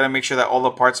 You know, you got to make sure that all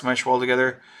the parts mesh well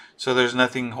together, so there's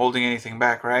nothing holding anything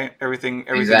back, right? Everything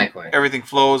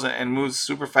flows and moves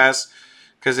super fast.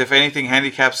 Because if anything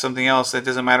handicaps something else, it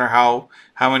doesn't matter how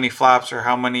many flops or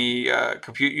how many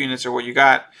compute units or what you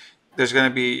got. You're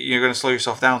going to slow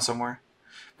yourself down somewhere.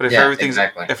 But if everything's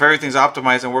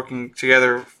optimized and working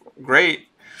together great,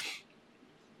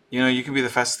 you can be the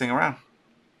fastest thing around.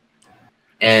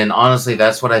 And honestly,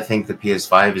 that's what I think the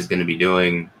PS5 is going to be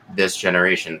doing this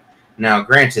generation. Now,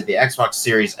 granted, the Xbox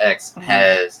Series X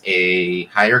has a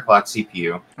higher clock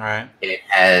CPU. Right. It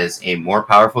has a more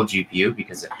powerful GPU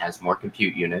because it has more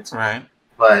compute units. Right.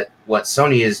 But what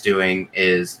Sony is doing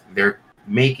is they're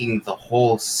making the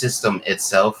whole system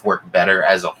itself work better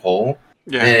as a whole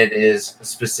than it is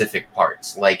specific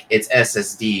parts. Like, its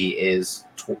SSD is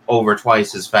over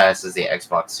twice as fast as the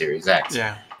Xbox Series X.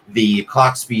 Yeah. The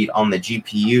clock speed on the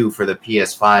GPU for the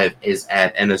PS5 is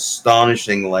at an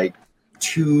astonishing,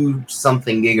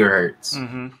 2-something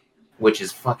gigahertz, which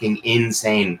is fucking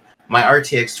insane. My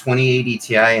RTX 2080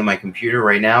 Ti in my computer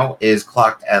right now is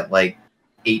clocked at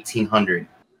 1800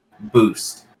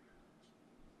 boost.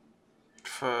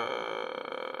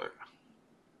 Fuck.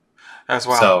 That's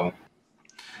wild. So,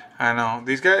 I know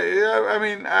these guys. Yeah, I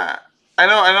mean, I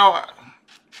know.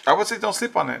 I would say don't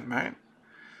sleep on it, man.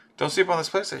 Don't sleep on this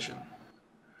PlayStation.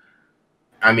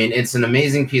 I mean, it's an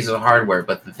amazing piece of hardware,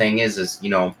 but the thing is,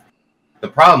 the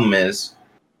problem is,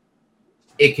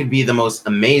 it could be the most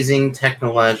amazing,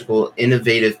 technological,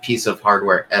 innovative piece of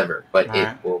hardware ever, but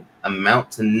it will amount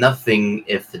to nothing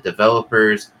if the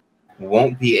developers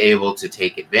won't be able to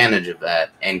take advantage of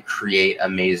that and create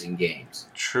amazing games.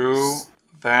 True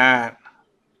that.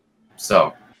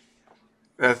 So,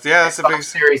 that's the big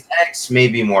Series X may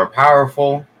be more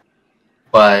powerful,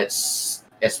 but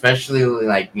especially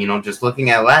just looking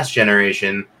at last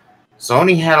generation,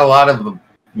 Sony had a lot of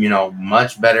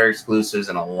much better exclusives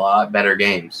and a lot better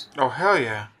games. Oh, hell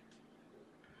yeah.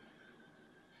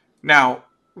 Now,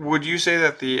 would you say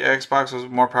that the Xbox was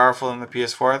more powerful than the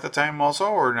PS4 at the time also,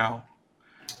 or no?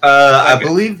 I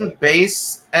believe the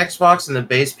base Xbox and the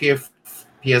base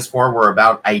PS4 were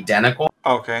about identical.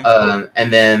 Okay.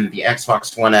 And then the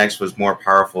Xbox One X was more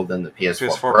powerful than the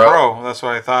PS4 Pro. That's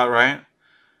what I thought, right?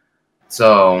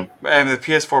 So... And the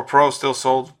PS4 Pro still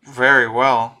sold very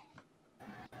well.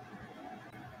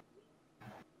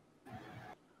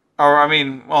 Or,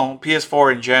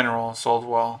 PS4 in general sold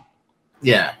well.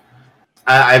 Yeah.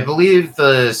 I believe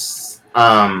it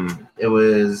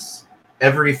was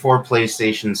every 4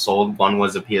 PlayStations sold, one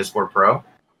was a PS4 Pro.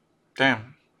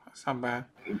 Damn. That's not bad.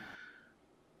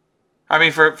 I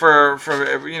mean, for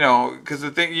because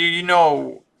the thing,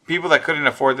 people that couldn't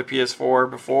afford the PS4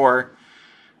 before,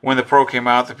 when the Pro came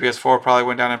out, the PS4 probably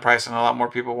went down in price and a lot more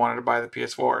people wanted to buy the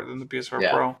PS4 than the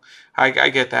PS4 Pro. I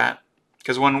get that.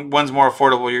 Because when one's more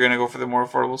affordable, you're going to go for the more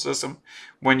affordable system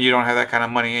when you don't have that kind of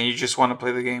money and you just want to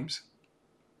play the games.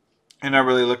 You're not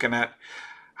really looking at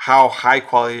how high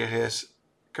quality it is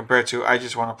compared to I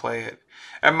just want to play it.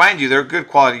 And mind you, they're good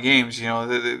quality games. They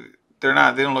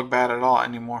don't look bad at all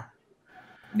anymore.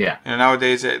 Yeah.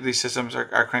 Nowadays these systems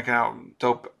are cranking out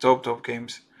dope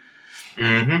games.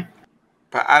 Mm-hmm.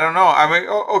 But I don't know. I mean,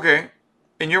 okay.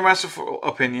 In your masterful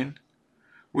opinion,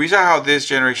 we saw how this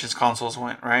generation's consoles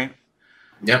went, right?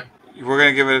 Yep. We're going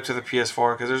to give it up to the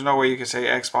PS4 because there's no way you can say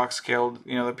Xbox killed,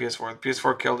 the PS4. The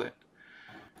PS4 killed it.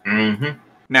 Mm-hmm.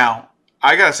 Now,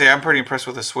 I got to say, I'm pretty impressed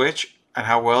with the Switch and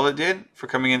how well it did for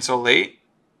coming in so late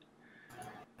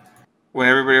when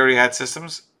everybody already had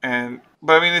systems. But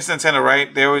I mean, it's Nintendo,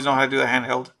 right? They always know how to do the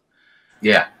handheld.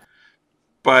 Yeah.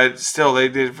 But still, they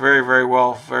did very, very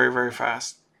well, very, very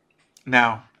fast.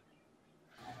 Now,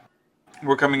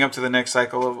 we're coming up to the next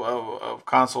cycle of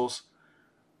consoles.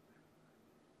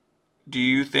 Do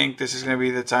you think this is going to be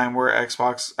the time where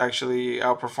Xbox actually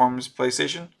outperforms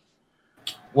PlayStation?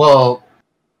 Well,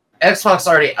 Xbox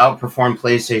already outperformed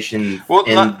PlayStation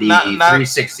in the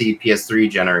 360 PS3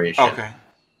 generation. Okay.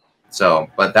 So,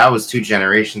 but that was 2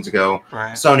 generations ago.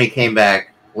 Right. Sony came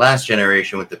back last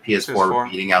generation with the PS4,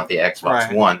 PS4. beating out the Xbox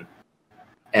Right. One.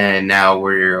 And now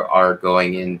we are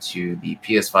going into the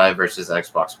PS5 versus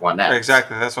Xbox One X.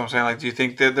 Exactly. That's what I'm saying. Like, do you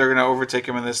think that they're going to overtake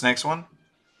him in this next one? Or do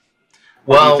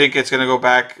Well, you think it's going to go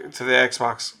back to the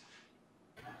Xbox?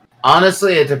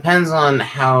 honestly, it depends on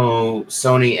how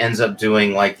Sony ends up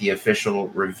doing like the official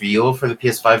reveal for the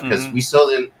PS5 because we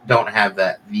still don't have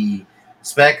that. The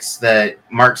specs that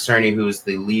Mark Cerny, who is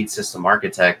the lead system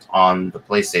architect on the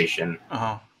PlayStation,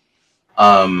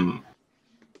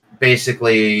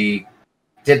 basically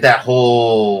did that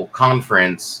whole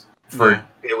conference for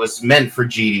it was meant for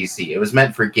GDC. It was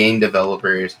meant for game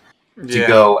developers to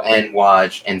go and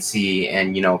watch and see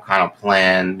and kind of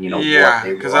plan what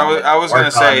they because I was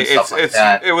gonna say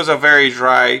it was a very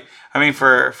dry. I mean,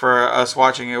 for us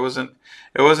watching, it wasn't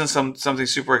something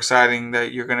super exciting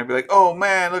that you're gonna be like, oh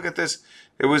man, look at this.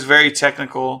 It was very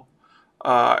technical.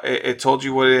 It told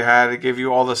you what it had. It gave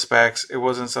you all the specs. It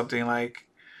wasn't something like.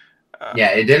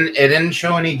 It didn't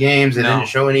show any games. It didn't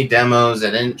show any demos. It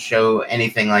didn't show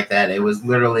anything like that. It was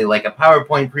literally like a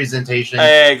PowerPoint presentation.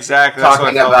 Exactly.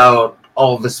 Talking about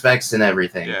all the specs and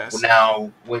everything. Yes.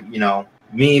 Now,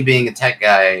 me being a tech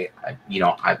guy,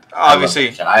 obviously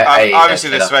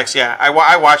the specs. Yeah,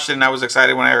 I watched it and I was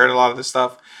excited when I heard a lot of this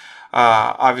stuff.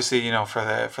 Obviously, for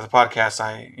the podcast,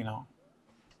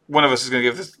 one of us is going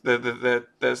to give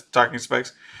the talking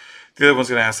specs. The other one's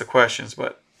going to ask the questions,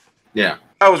 but. Yeah,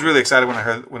 I was really excited when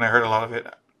I heard a lot of it.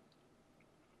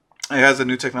 It has the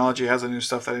new technology, it has the new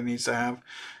stuff that it needs to have.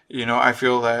 I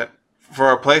feel that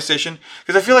for a PlayStation,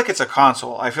 because I feel like it's a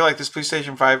console. I feel like this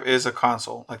PlayStation 5 is a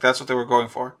console. Like that's what they were going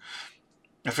for.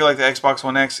 I feel like the Xbox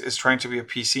One X is trying to be a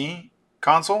PC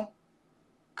console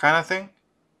kind of thing.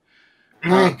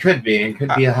 It could be. It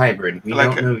could be a hybrid. We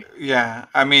don't know. Yeah,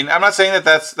 I mean, I'm not saying that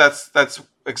that's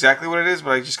exactly what it is,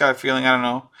 but I just got a feeling. I don't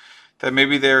know. That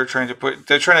maybe they're trying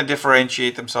to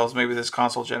differentiate themselves, maybe this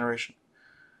console generation.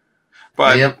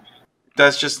 But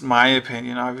that's just my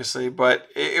opinion, obviously. But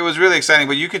it was really exciting.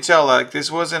 But you could tell, like,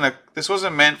 this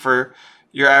wasn't meant for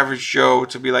your average Joe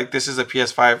to be like, this is a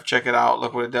PS5, check it out,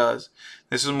 look what it does.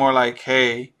 This is more like,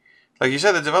 hey, like you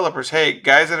said, the developers, hey,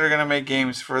 guys that are gonna make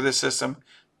games for this system,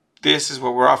 this is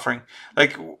what we're offering.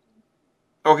 Like,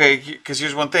 okay, because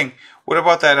here's one thing. What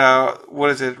about that? What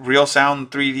is it? Real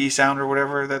Sound, 3D sound, or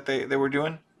whatever that they were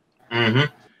doing. Mm-hmm.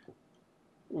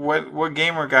 What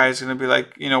gamer guy is going to be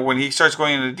like? When he starts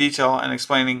going into detail and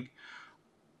explaining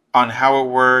on how it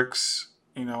works.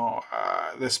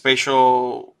 The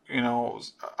spatial,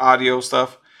 audio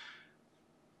stuff.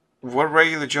 What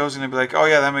regular Joe's going to be like? Oh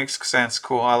yeah, that makes sense.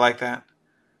 Cool, I like that.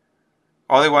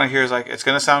 All they want to hear is like, it's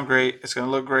going to sound great. It's going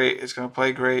to look great. It's going to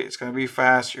play great. It's going to be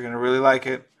fast. You're going to really like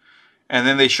it. And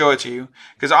then they show it to you.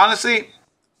 Because honestly,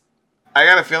 I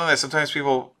got a feeling that sometimes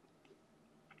people,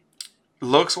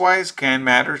 looks-wise, can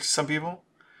matter to some people.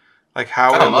 Like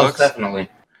how it looks. Most definitely.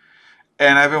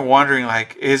 And I've been wondering,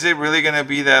 like, is it really going to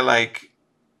be that, like,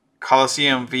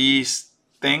 Coliseum V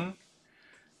thing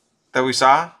that we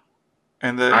saw?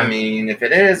 I mean, if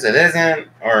it is, it isn't.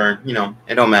 Or,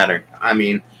 it don't matter. I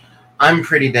mean, I'm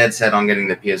pretty dead set on getting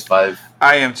the PS5.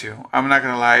 I am too. I'm not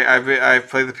gonna lie. I've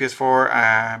played the PS4.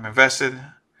 I'm invested.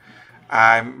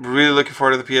 I'm really looking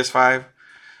forward to the PS5.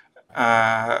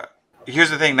 Here's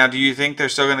the thing. Now, do you think they're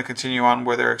still going to continue on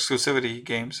with their exclusivity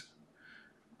games?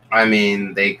 I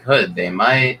mean, they could. They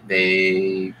might.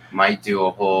 They might do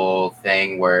a whole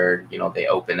thing where they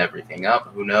open everything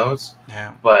up. Who knows?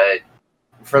 Yeah. But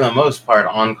for the most part,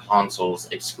 on consoles,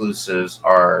 exclusives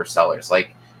are sellers.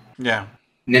 Like, yeah.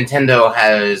 Nintendo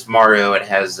has Mario, it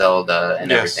has Zelda,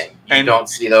 and everything. You don't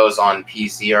see those on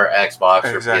PC or Xbox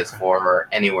or PS4 or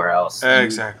anywhere else.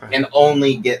 Exactly. You can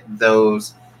only get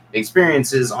those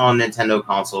experiences on Nintendo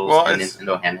consoles and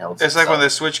Nintendo handhelds. It's like when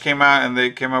the Switch came out and they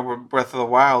came out with Breath of the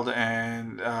Wild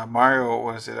and Mario,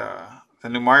 what is it, the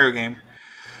new Mario game.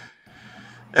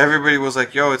 Everybody was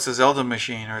like, yo, it's a Zelda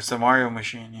machine or it's a Mario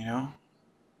machine,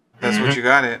 That's what you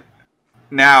got it.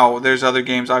 Now, there's other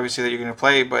games, obviously, that you're going to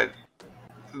play, but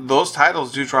those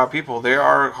titles do draw people. There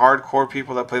are hardcore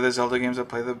people that play the Zelda games, that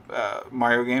play the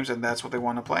Mario games, and that's what they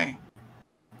want to play.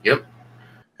 Yep.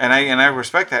 And I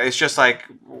respect that. It's just like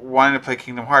wanting to play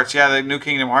Kingdom Hearts. Yeah, the new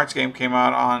Kingdom Hearts game came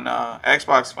out on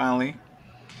Xbox finally.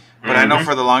 But I know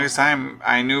for the longest time,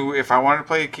 I knew if I wanted to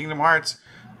play Kingdom Hearts,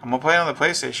 I'm going to play it on the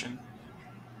PlayStation.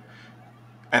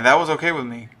 And that was okay with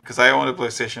me, because I owned a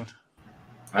PlayStation.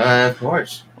 Of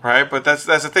course. Right, but that's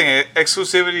the thing.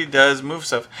 Exclusivity does move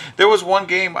stuff. There was one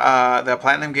game that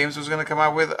Platinum Games was going to come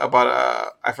out with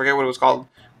about I forget what it was called,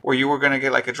 where you were going to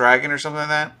get like a dragon or something like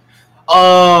that.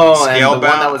 Oh, Scalebound. And the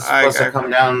one that was supposed to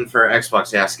come down for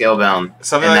Xbox, Scalebound.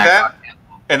 Something like that.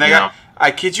 And they got.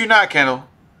 I kid you not, Kendall.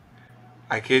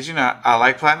 I kid you not. I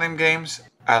like Platinum Games.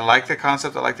 I like the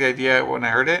concept. I like the idea when I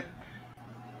heard it.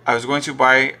 I was going to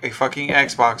buy a fucking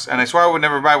Xbox, and I swore I would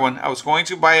never buy one. I was going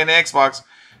to buy an Xbox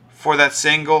for that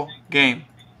single game.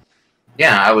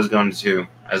 Yeah, I was going to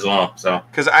as well. So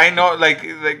because I know,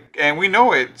 and we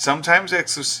know it. Sometimes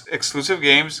exclusive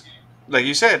games, like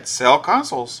you said, sell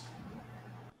consoles,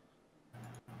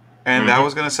 and that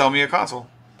was gonna sell me a console.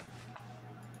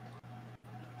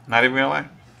 Not even gonna lie.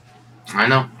 I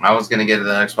know. I was gonna get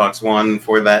the Xbox One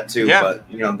for that too, but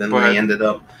then they ended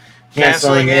up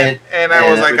canceling it, and I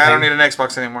was like, I don't need an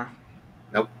Xbox anymore.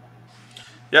 Nope.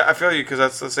 Yeah, I feel you because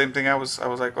that's the same thing. I was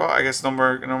like, oh, I guess no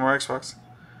more Xbox.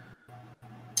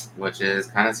 Which is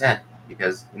kind of sad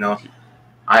because now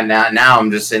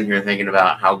I'm just sitting here thinking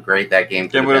about how great that game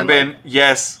could have been.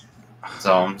 Yes.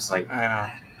 So I'm just like, I know.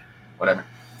 Whatever.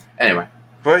 Anyway.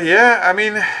 But yeah, I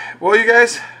mean, well, you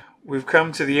guys, we've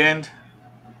come to the end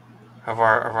of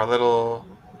our little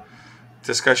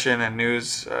discussion and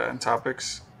news and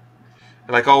topics.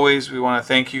 Like always, we want to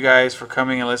thank you guys for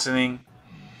coming and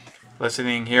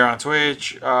listening here on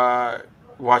Twitch,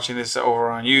 watching this over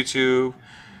on YouTube,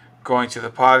 going to the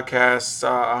podcast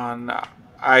on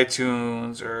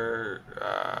iTunes or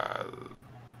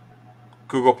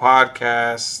Google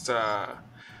Podcast,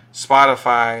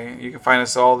 Spotify. You can find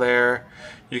us all there.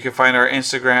 You can find our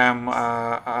Instagram,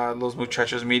 Los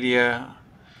Muchachos Media.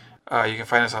 You can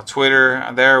find us on Twitter.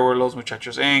 And there we're Los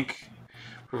Muchachos Inc.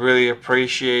 We really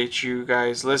appreciate you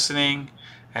guys listening.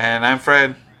 And I'm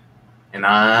Fred. And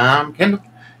I'm Kendall.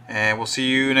 And we'll see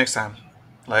you next time.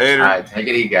 Later. All right, take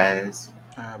it easy, guys.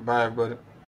 Bye, buddy.